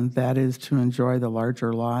 And that is to enjoy the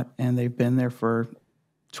larger lot. And they've been there for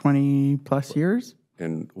 20 plus years.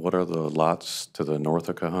 And what are the lots to the north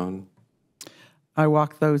of Cajon? I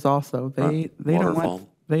walked those also. They Waterfall?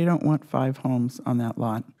 They don't want 5 homes on that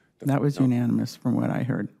lot. That was unanimous from what I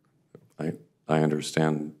heard. I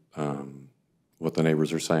understand what the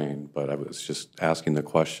neighbors are saying, but I was just asking the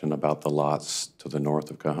question about the lots to the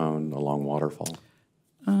north of Cajon along Waterfall.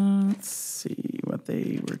 Let's see what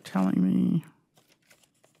they were telling me.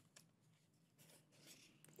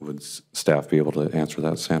 Would staff be able to answer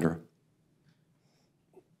that, Sandra?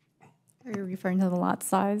 Are you referring to the lot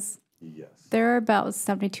size? Yes. They're about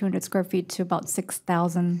 7,200 square feet to about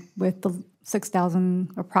 6,000, with the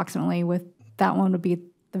 6,000 approximately, with that one would be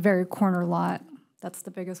the very corner lot. That's the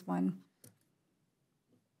biggest one.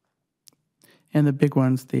 And the big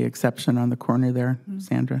one's the exception on the corner there,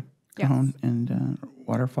 Sandra, Yes. Cajon and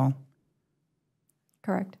Waterfall.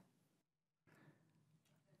 Correct.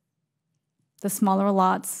 The smaller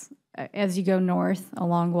lots, as you go north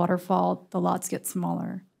along Waterfall, the lots get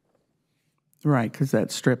smaller. Right, because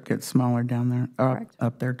that strip gets smaller down there,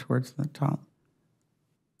 up there towards the top.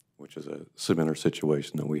 Which is a similar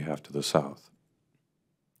situation that we have to the south.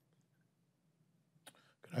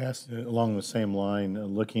 I asked along the same line,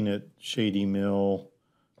 looking at Shady Mill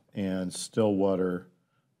and Stillwater,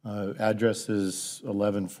 addresses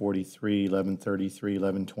 1143, 1133,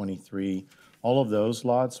 1123, all of those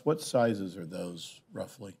lots, what sizes are those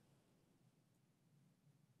roughly?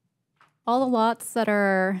 All the lots that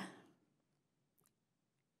are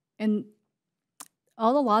in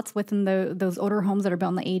all the lots within those older homes that are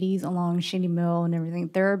built in the 80s along Shady Mill and everything,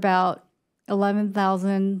 they're about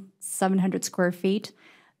 11,700 square feet.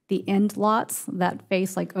 The end lots that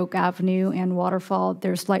face like Oak Avenue and Waterfall,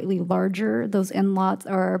 they're slightly larger. Those end lots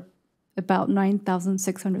are about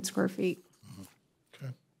 9,600 square feet.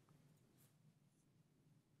 Okay.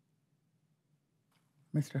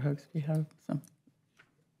 Mr. Hooks, do you have some?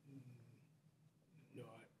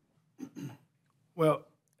 Well,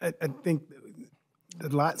 I think the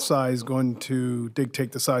lot size is going to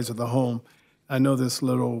dictate the size of the home. I know this a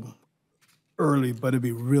little early, but it'd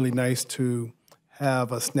be really nice to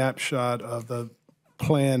have a snapshot of the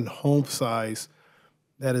planned home size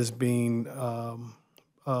that is being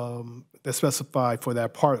that's specified for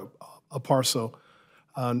that parcel.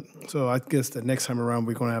 So I guess the next time around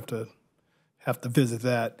we're going to have to visit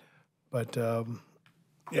that. But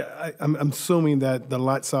yeah, I'm assuming that the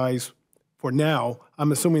lot size for now,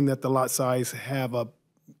 I'm assuming that the lot size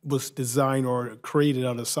was designed or created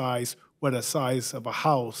on a size with a size of a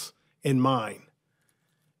house in mind.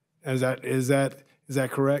 Is that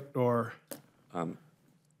correct, or?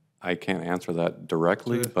 I can't answer that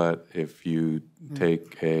directly, but if you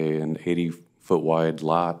take an 80-foot wide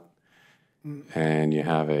lot and you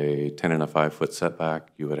have a 10 and a 5-foot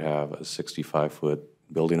setback, you would have a 65-foot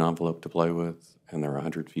building envelope to play with, and they're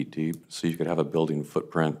 100 feet deep. So you could have a building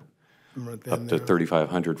footprint up to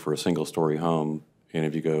 3,500 for a single-story home. And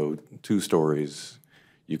if you go 2 stories,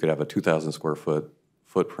 you could have a 2,000 square foot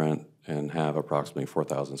footprint and have approximately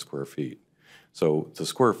 4,000 square feet. So the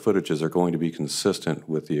square footages are going to be consistent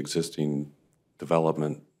with the existing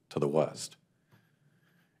development to the west.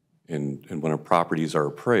 And when properties are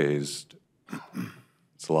appraised,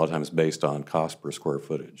 it's a lot of times based on cost per square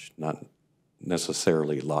footage, not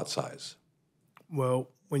necessarily lot size. Well,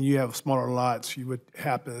 when you have smaller lots,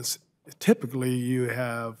 typically you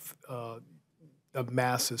have a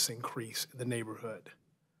massive increase in the neighborhood.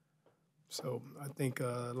 So I think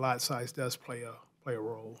lot size does play a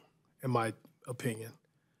role, in my opinion.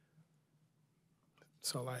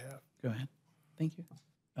 That's all I have. Go ahead. Thank you.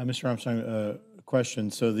 Mr. Armstrong, a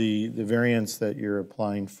question. So the variance that you're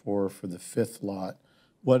applying for the 5th lot,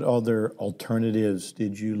 what other alternatives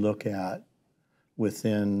did you look at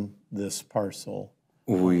within this parcel?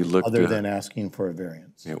 We looked other than asking for a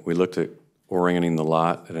variance? Yeah, we looked at orienting the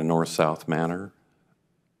lot in a north-south manner,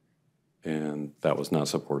 and that was not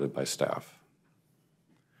supported by staff.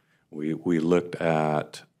 We looked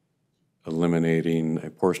at eliminating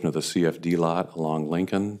a portion of the CFD lot along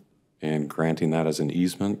Lincoln and granting that as an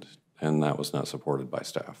easement, and that was not supported by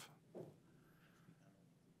staff.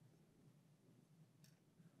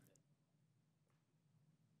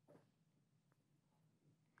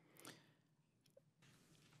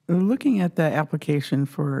 Looking at the application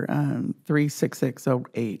for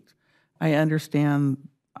 36608, I understand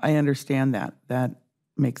that. That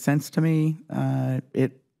makes sense to me.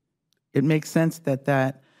 It makes sense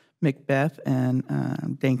that Macbeth and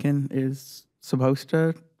Dankin is supposed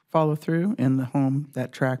to follow through in the home,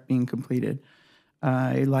 that track being completed.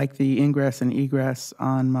 I like the ingress and egress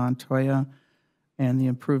on Montoya and the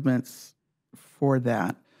improvements for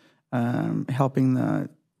that, helping the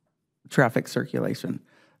traffic circulation.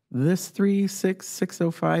 This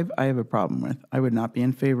 36605, I have a problem with. I would not be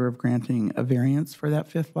in favor of granting a variance for that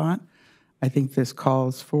 5th lot. I think this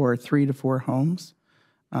calls for 3 to 4 homes.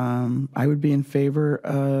 I would be in favor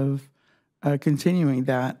of continuing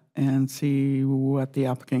that and see what the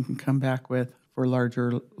applicant can come back with for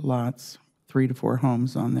larger lots, 3 to 4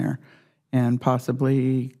 homes on there, and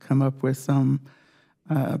possibly come up with some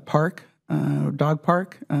dog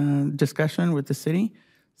park discussion with the city,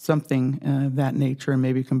 something of that nature, and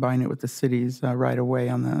maybe combine it with the city's right away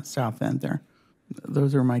on the south end there.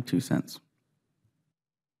 Those are my 2 cents.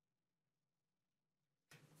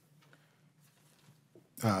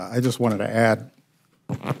 I just wanted to add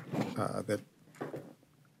that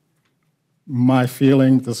my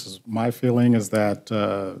feeling is that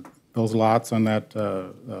those lots on that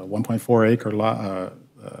 1.4 acre lot,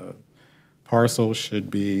 parcel should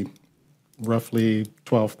be roughly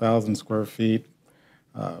 12,000 square feet.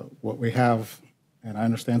 What we have, and I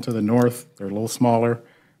understand to the north, they're a little smaller,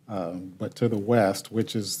 but to the west,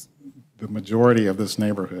 which is the majority of this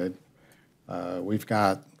neighborhood, we've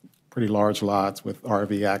got pretty large lots with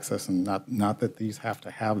RV access, and not that these have to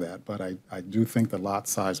have that, but I do think the lot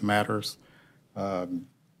size matters.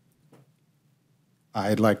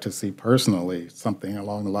 I'd like to see personally something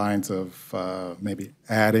along the lines of maybe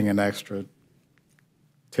adding an extra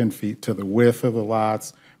 10 feet to the width of the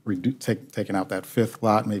lots, taking out that fifth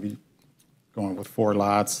lot, maybe going with 4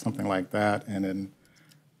 lots, something like that, and then,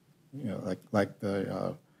 you know, like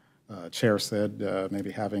the chair said, maybe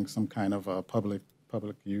having some kind of a public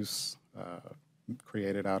use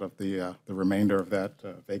created out of the remainder of that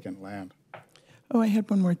vacant land. Oh, I had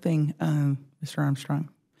one more thing, Mr. Armstrong.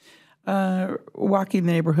 Walking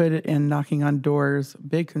the neighborhood and knocking on doors,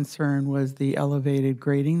 big concern was the elevated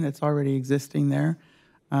grading that's already existing there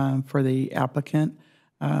for the applicant.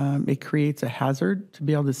 It creates a hazard to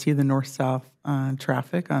be able to see the north-south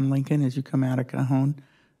traffic on Lincoln as you come out of Cajon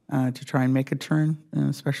to try and make a turn. And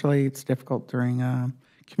especially, it's difficult during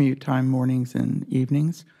commute time, mornings and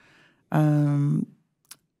evenings.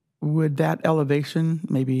 Would that elevation,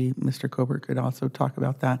 maybe Mr. Colbert could also talk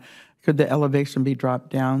about that, could the elevation be dropped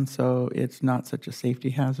down so it's not such a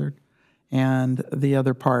safety hazard? And the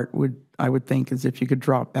other part I would think is if you could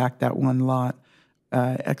drop back that one lot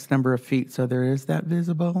X number of feet so there is that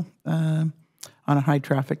visible on a high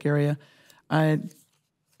traffic area.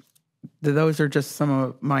 Those are just some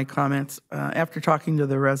of my comments. After talking to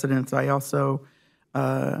the residents, I also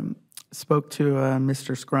spoke to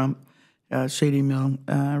Mr. Scrump, Shady Mill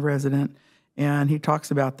resident, and he talks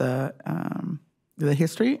about the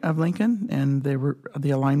history of Lincoln and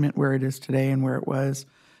the alignment where it is today and where it was,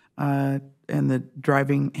 and the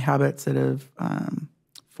driving habits that have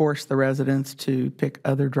forced the residents to pick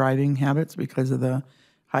other driving habits because of the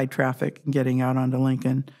high traffic getting out onto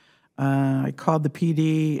Lincoln. I called the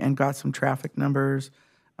PD and got some traffic numbers.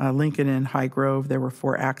 Lincoln and High Grove, there were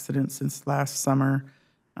 4 accidents since last summer,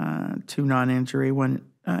 2 non-injury, 1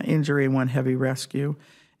 injury, 1 heavy rescue.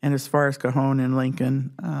 And as far as Cajon and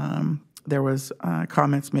Lincoln, there was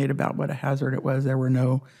comments made about what a hazard it was. There were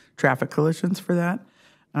no traffic collisions for that.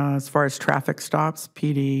 As far as traffic stops,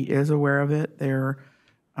 PD is aware of it. They're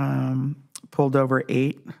pulled over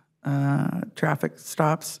 8 traffic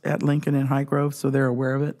stops at Lincoln and High Grove, so they're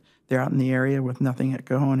aware of it. They're out in the area with nothing at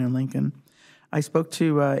Cajon and Lincoln. I spoke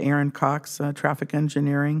to Aaron Cox, traffic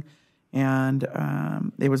engineering, and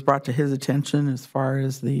it was brought to his attention as far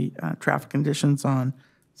as the traffic conditions on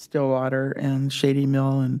Stillwater and Shady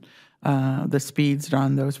Mill and the speeds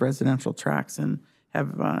on those residential tracks, and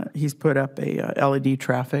he's put up a LED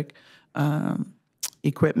traffic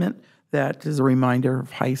equipment that is a reminder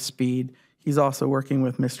of high speed. He's also working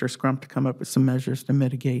with Mr. Scrump to come up with some measures to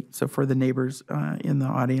mitigate. So for the neighbors in the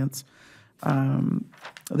audience,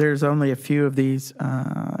 there's only a few of these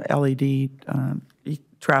LED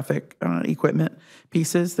traffic equipment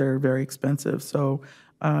pieces. They're very expensive. So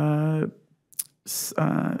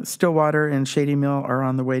Stillwater and Shady Mill are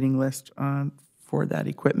on the waiting list for that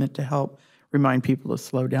equipment to help remind people to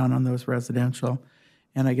slow down on those residential.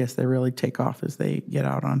 And I guess they really take off as they get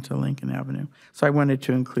out onto Lincoln Avenue. So I wanted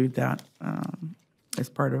to include that as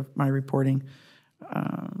part of my reporting.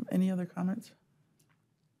 Any other comments?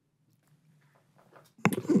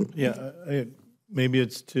 Yeah, maybe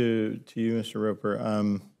it's to you, Mr. Roper.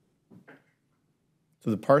 So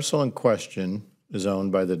the parcel in question is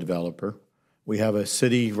owned by the developer. We have a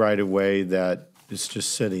city right-of-way that is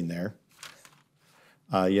just sitting there.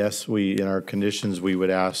 Yes, in our conditions, we would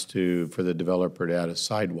ask for the developer to add a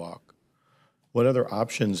sidewalk. What other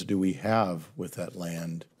options do we have with that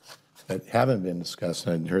land that haven't been discussed?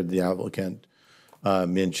 I heard the applicant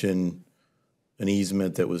mention an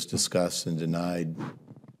easement that was discussed and denied.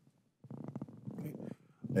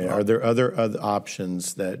 Are there other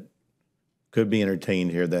options that could be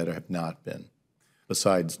entertained here that have not been,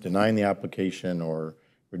 besides denying the application or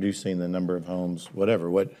reducing the number of homes, whatever?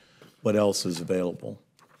 What else is available?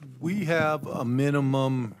 We have a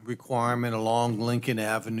minimum requirement along Lincoln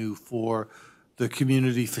Avenue for the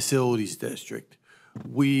Community Facilities District.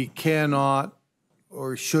 We cannot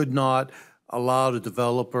or should not allow the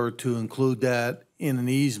developer to include that in an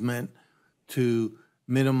easement to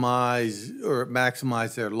minimize or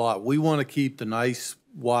maximize their lot. We want to keep the nice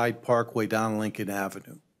wide parkway down Lincoln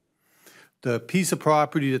Avenue. The piece of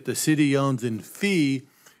property that the city owns in fee,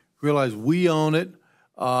 realize we own it.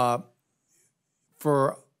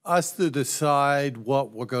 For us to decide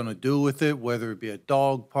what we're going to do with it, whether it be a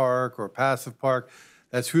dog park or a passive park,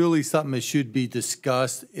 that's really something that should be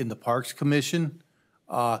discussed in the Parks Commission.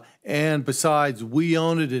 And besides, we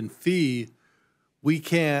own it in fee. We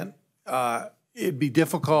can't, it'd be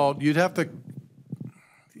difficult. You don't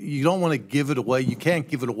want to give it away. You can't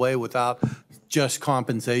give it away without just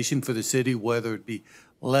compensation for the city, whether it be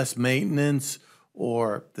less maintenance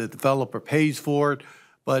or the developer pays for it.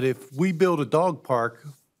 But if we build a dog park,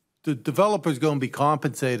 the developer's going to be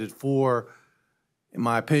compensated for, in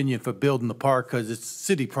my opinion, for building the park because it's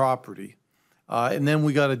city property. And then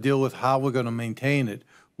we got to deal with how we're going to maintain it,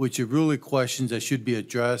 which are really questions that should be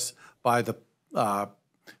addressed by the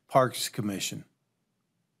Parks Commission.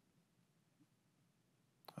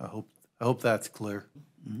 I hope that's clear.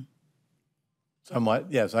 Somewhat,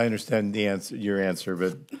 yes, I understand the answer, your answer,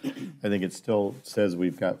 but I think it still says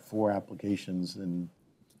we've got 4 applications and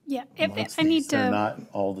Yeah, amongst I need these, they're to, not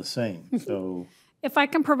all the same, so. if I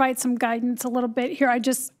can provide some guidance a little bit here,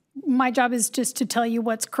 my job is just to tell you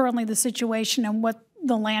what's currently the situation and what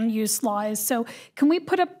the land use law is. So can we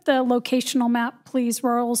put up the locational map, please,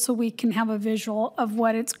 Royal, so we can have a visual of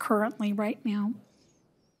what it's currently right now?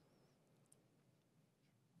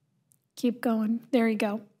 Keep going. There you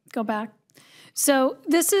go. Go back. So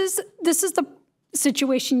this is the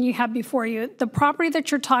situation you have before you. The property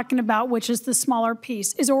that you're talking about, which is the smaller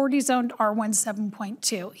piece, is already zoned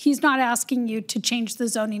R17.2. He's not asking you to change the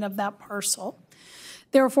zoning of that parcel.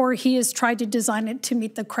 Therefore, he has tried to design it to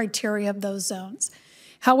meet the criteria of those zones.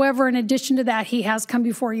 However, in addition to that, he has come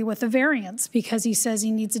before you with a variance because he says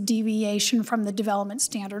he needs a deviation from the development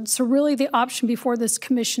standards. So really the option before this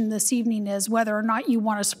commission this evening is whether or not you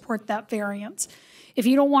want to support that variance. If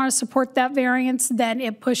you don't want to support that variance, then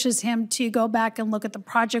it pushes him to go back and look at the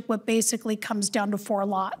project, what basically comes down to 4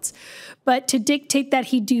 lots. But to dictate that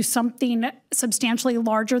he do something substantially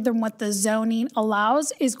larger than what the zoning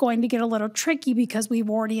allows is going to get a little tricky because we've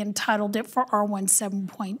already entitled it for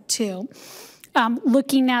R17.2.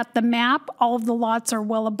 Looking at the map, all of the lots are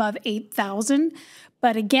well above 8,000.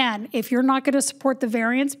 But again, if you're not going to support the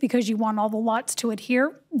variance because you want all the lots to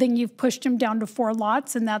adhere, then you've pushed him down to 4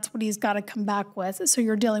 lots, and that's what he's got to come back with. So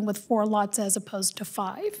you're dealing with 4 lots as opposed to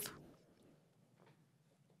 5.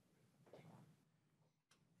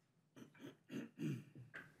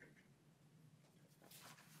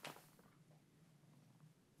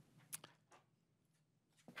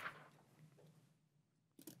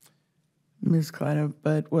 Ms. Clado,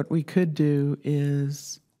 but what we could do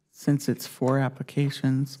is, since it's 4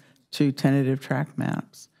 applications, 2 tentative track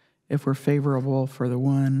maps. If we're favorable for the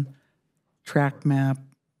one track map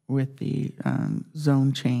with the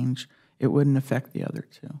zone change, it wouldn't affect the other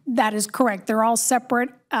 2. That is correct. They're all separate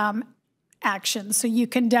actions. So you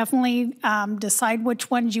can definitely decide which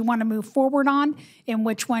ones you want to move forward on and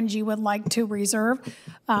which ones you would like to reserve.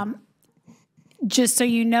 Just so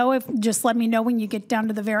you know, just let me know when you get down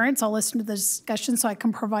to the variance. I'll listen to the discussion so I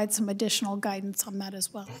can provide some additional guidance on that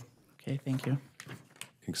as well. Okay, thank you.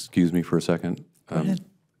 Excuse me for a second. Go ahead.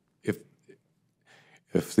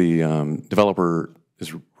 If the developer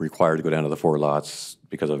is required to go down to the 4 lots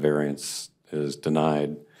because a variance is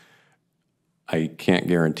denied, I can't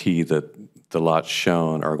guarantee that the lots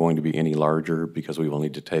shown are going to be any larger because we will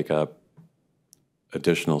need to take up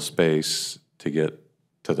additional space to get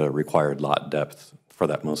to the required lot depth for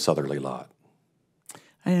that most southerly lot.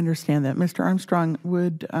 I understand that. Mr. Armstrong,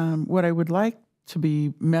 what I would like to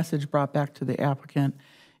be message brought back to the applicant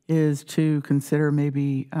is to consider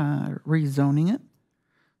maybe rezoning it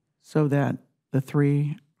so that the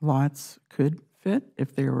 3 lots could fit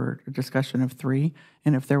if there were a discussion of 3,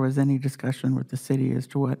 and if there was any discussion with the city as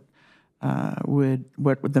to what would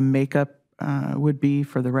the makeup would be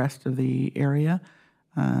for the rest of the area,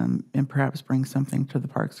 and perhaps bring something to the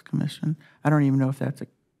Parks Commission. I don't even know if that's a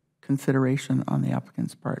consideration on the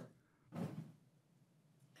applicant's part.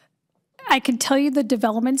 I can tell you the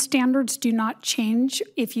development standards do not change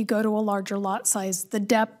if you go to a larger lot size. The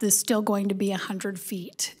depth is still going to be 100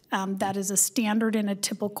 feet. That is a standard in a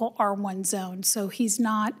typical R1 zone. So he's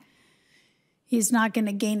not going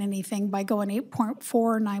to gain anything by going 8.4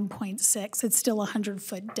 or 9.6. It's still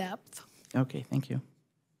 100-foot depth. Okay, thank you.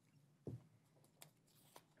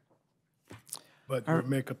 But you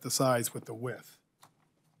make up the size with the width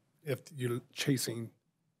if you're chasing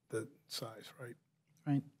the size, right?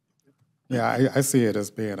 Right. Yeah, I see it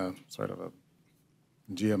as being a sort of a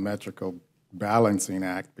geometrical balancing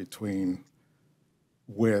act between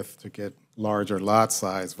width to get larger lot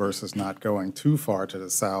size versus not going too far to the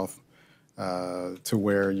south to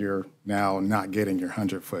where you're now not getting your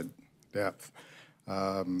 100-foot depth.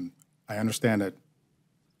 I understand that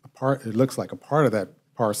it looks like a part of that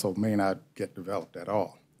parcel may not get developed at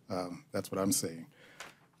all. That's what I'm seeing.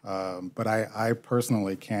 But I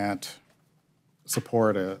personally can't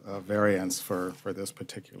support a variance for this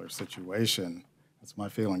particular situation. That's my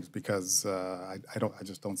feelings because I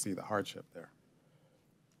just don't see the hardship there.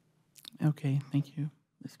 Okay, thank you.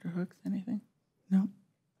 Mr. Hooks, anything? No?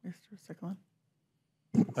 Mr. Sicklin?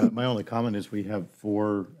 My only comment is we have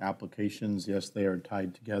 4 applications. Yes, they are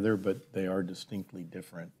tied together, but they are distinctly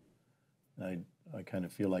different. I kind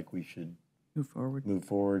of feel like we should Move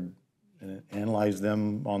forward. And analyze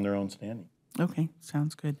them on their own standing. Okay,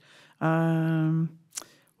 sounds good. Well,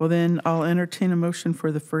 then I'll entertain a motion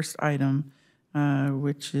for the first item,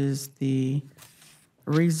 which is the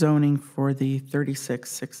rezoning for the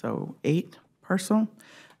 36608 parcel.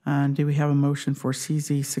 Do we have a motion for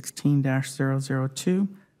CZ 16-002?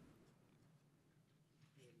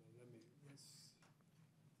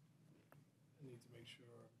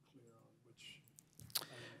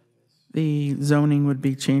 The zoning would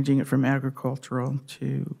be changing it from agricultural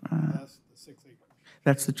to, That's the 6 acres.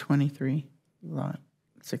 that's the 23 lot,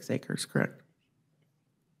 6 acres, correct?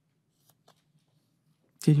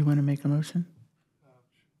 Did you want to make a motion?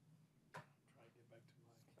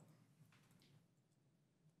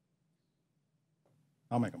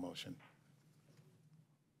 I'll make a motion.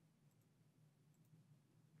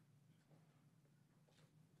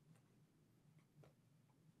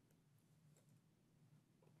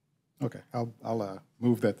 Okay, I'll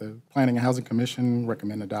move that the Planning and Housing Commission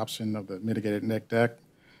recommend adoption of the mitigated neck deck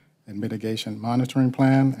and mitigation monitoring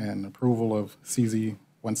plan and approval of CZ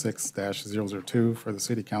 16-002 for the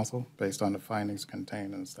City Council based on the findings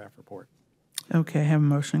contained in the staff report. Okay, I have a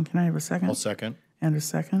motion. Can I have a second? I'll second. And a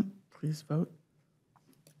second. Please vote.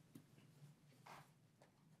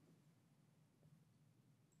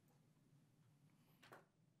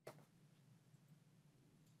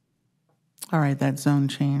 All right, that zone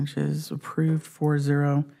change is approved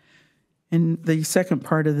 4-0. And the second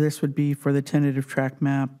part of this would be for the tentative track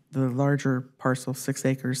map, the larger parcel, 6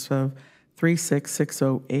 acres, so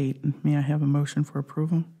 36608. May I have a motion for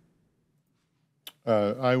approval?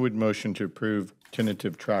 I would motion to approve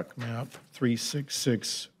tentative track map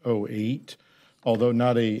 36608. Although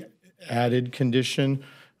not a added condition,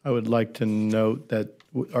 I would like to note that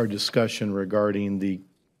our discussion regarding the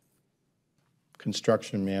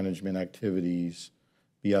construction management activities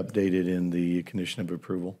be updated in the condition of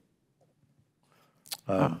approval.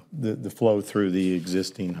 The flow through the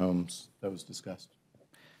existing homes that was discussed.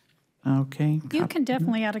 Okay. You can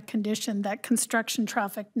definitely add a condition that construction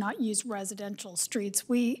traffic not use residential streets.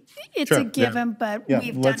 It's Sure, a given, but Yeah,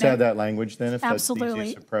 we've let's done add it. that language then, if that's the Absolutely.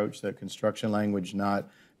 easiest approach, that construction language not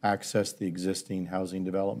access the existing housing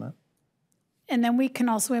development. And then we can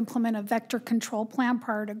also implement a vector control plan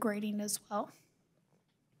prior to grading as well.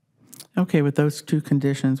 Okay, with those 2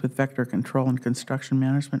 conditions, with vector control and construction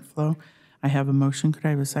management flow, I have a motion. Could I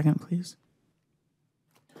have a second, please?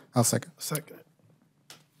 I'll second. Second.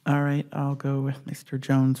 All right, I'll go with Mr.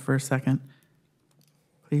 Jones for a second.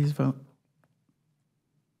 Please vote.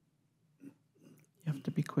 You have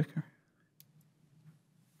to be quicker.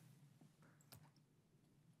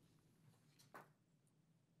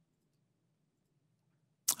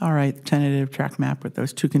 All right, tentative track map with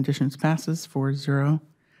those 2 conditions passes 4-0.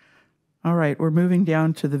 All right, we're moving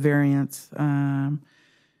down to the variance.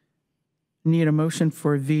 Need a motion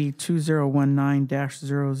for V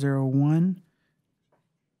 2019-001.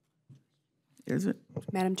 Is it?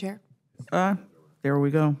 Madam Chair? There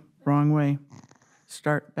we go. Wrong way.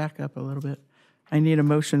 Start back up a little bit. I need a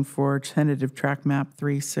motion for tentative track map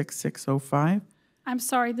 36605. I'm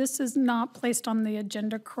sorry, this is not placed on the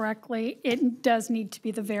agenda correctly. It does need to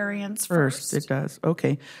be the variance first. It does.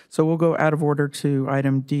 Okay. So we'll go out of order to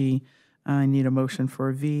item D. I need a motion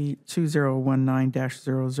for V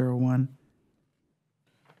 2019-001.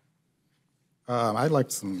 I'd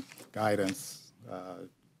like some guidance.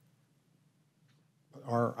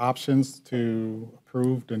 Are options to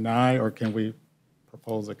approve, deny, or can we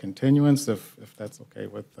propose a continuance if that's okay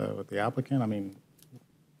with the applicant? I mean,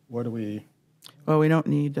 what do we? Well, we don't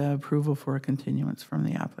need approval for a continuance from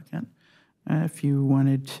the applicant. If you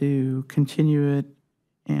wanted to continue it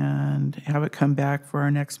and have it come back for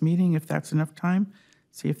our next meeting, if that's enough time,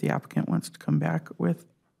 see if the applicant wants to come back with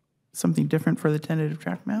something different for the tentative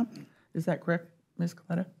track map. Is that correct, Ms.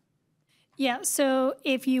 Coletta? Yeah, so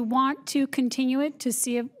if you want to continue it to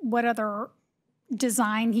see what other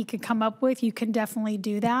design he could come up with, you can definitely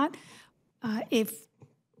do that. If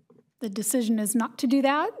the decision is not to do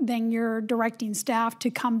that, then you're directing staff to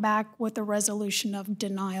come back with a resolution of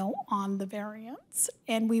denial on the variance.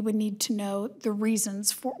 And we would need to know the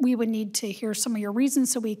reasons we would need to hear some of your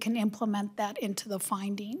reasons so we can implement that into the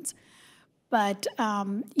findings. But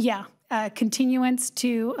yeah, continuance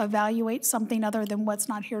to evaluate something other than what's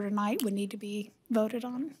not here tonight would need to be voted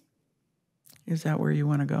on. Is that where you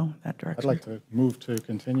want to go, that direction? I'd like to move to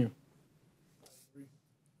continue.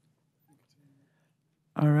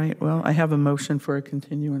 All right, well, I have a motion for a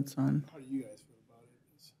continuance on. How do you guys feel about it?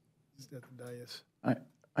 Is that the dais?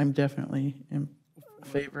 I'm definitely in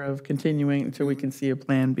favor of continuing until we can see a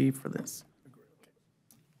Plan B for this.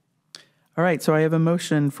 All right, so I have a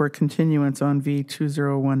motion for continuance on V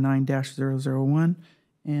 2019-001.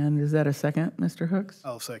 And is that a second, Mr. Hooks?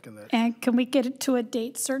 I'll second that. And can we get it to a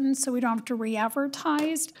date certain so we don't have to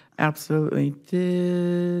re-advertise? Absolutely.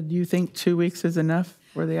 Did you think 2 weeks is enough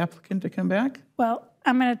for the applicant to come back? Well,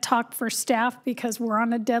 I'm going to talk for staff because we're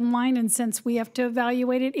on a deadline, and since we have to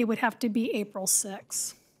evaluate it, it would have to be April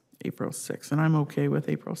 6th. April 6th, and I'm okay with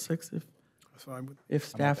April 6th if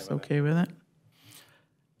staff's okay with it.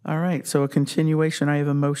 All right, so a continuation, I have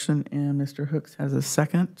a motion, and Mr. Hooks has a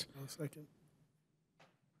second. I'll second.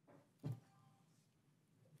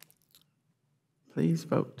 Please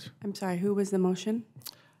vote. I'm sorry, who was the motion?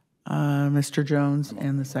 Mr. Jones,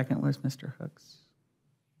 and the second was Mr. Hooks.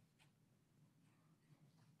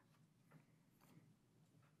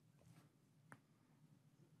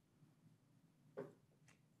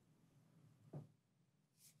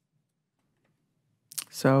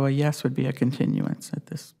 So a yes would be a continuance at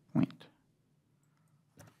this point.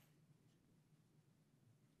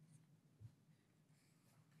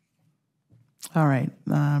 All right,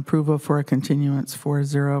 approval for a continuance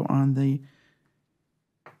 4-0 on the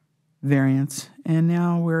variance. And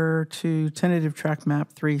now we're to tentative track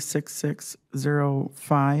map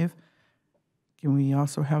 36605. Can we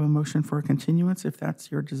also have a motion for a continuance if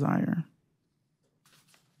that's your desire?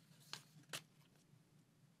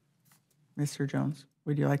 Mr. Jones,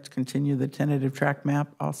 would you like to continue the tentative track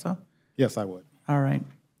map also? Yes, I would. All right.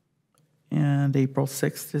 And April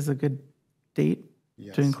 6th is a good date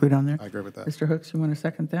Yes, to include on there? I agree with that. Mr. Hooks, you want to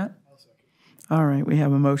second that? I'll second. All right, we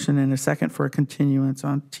have a motion and a second for a continuance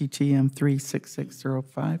on TTM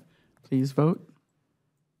 36605. Please vote.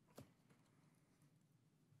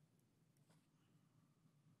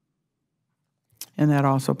 And that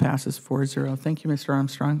also passes 4-0. Thank you, Mr.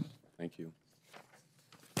 Armstrong. Thank you.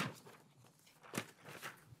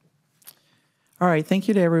 All right, thank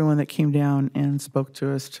you to everyone that came down and spoke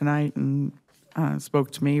to us tonight and spoke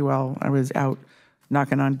to me while I was out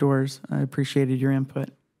knocking on doors. I appreciated your input.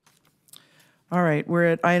 All right, we're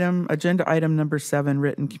at agenda item number 7,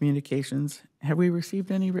 written communications. Have we received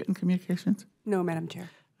any written communications? No, Madam Chair.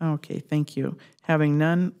 Okay, thank you. Having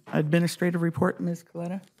none, administrative report, Ms.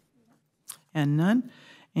 Coletta? And none.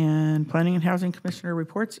 And Planning and Housing Commissioner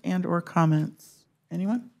reports and or comments.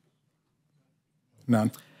 Anyone?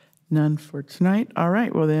 None. None for tonight. All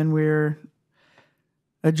right, well then we're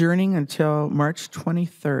adjourning until March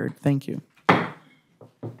 23rd. Thank you.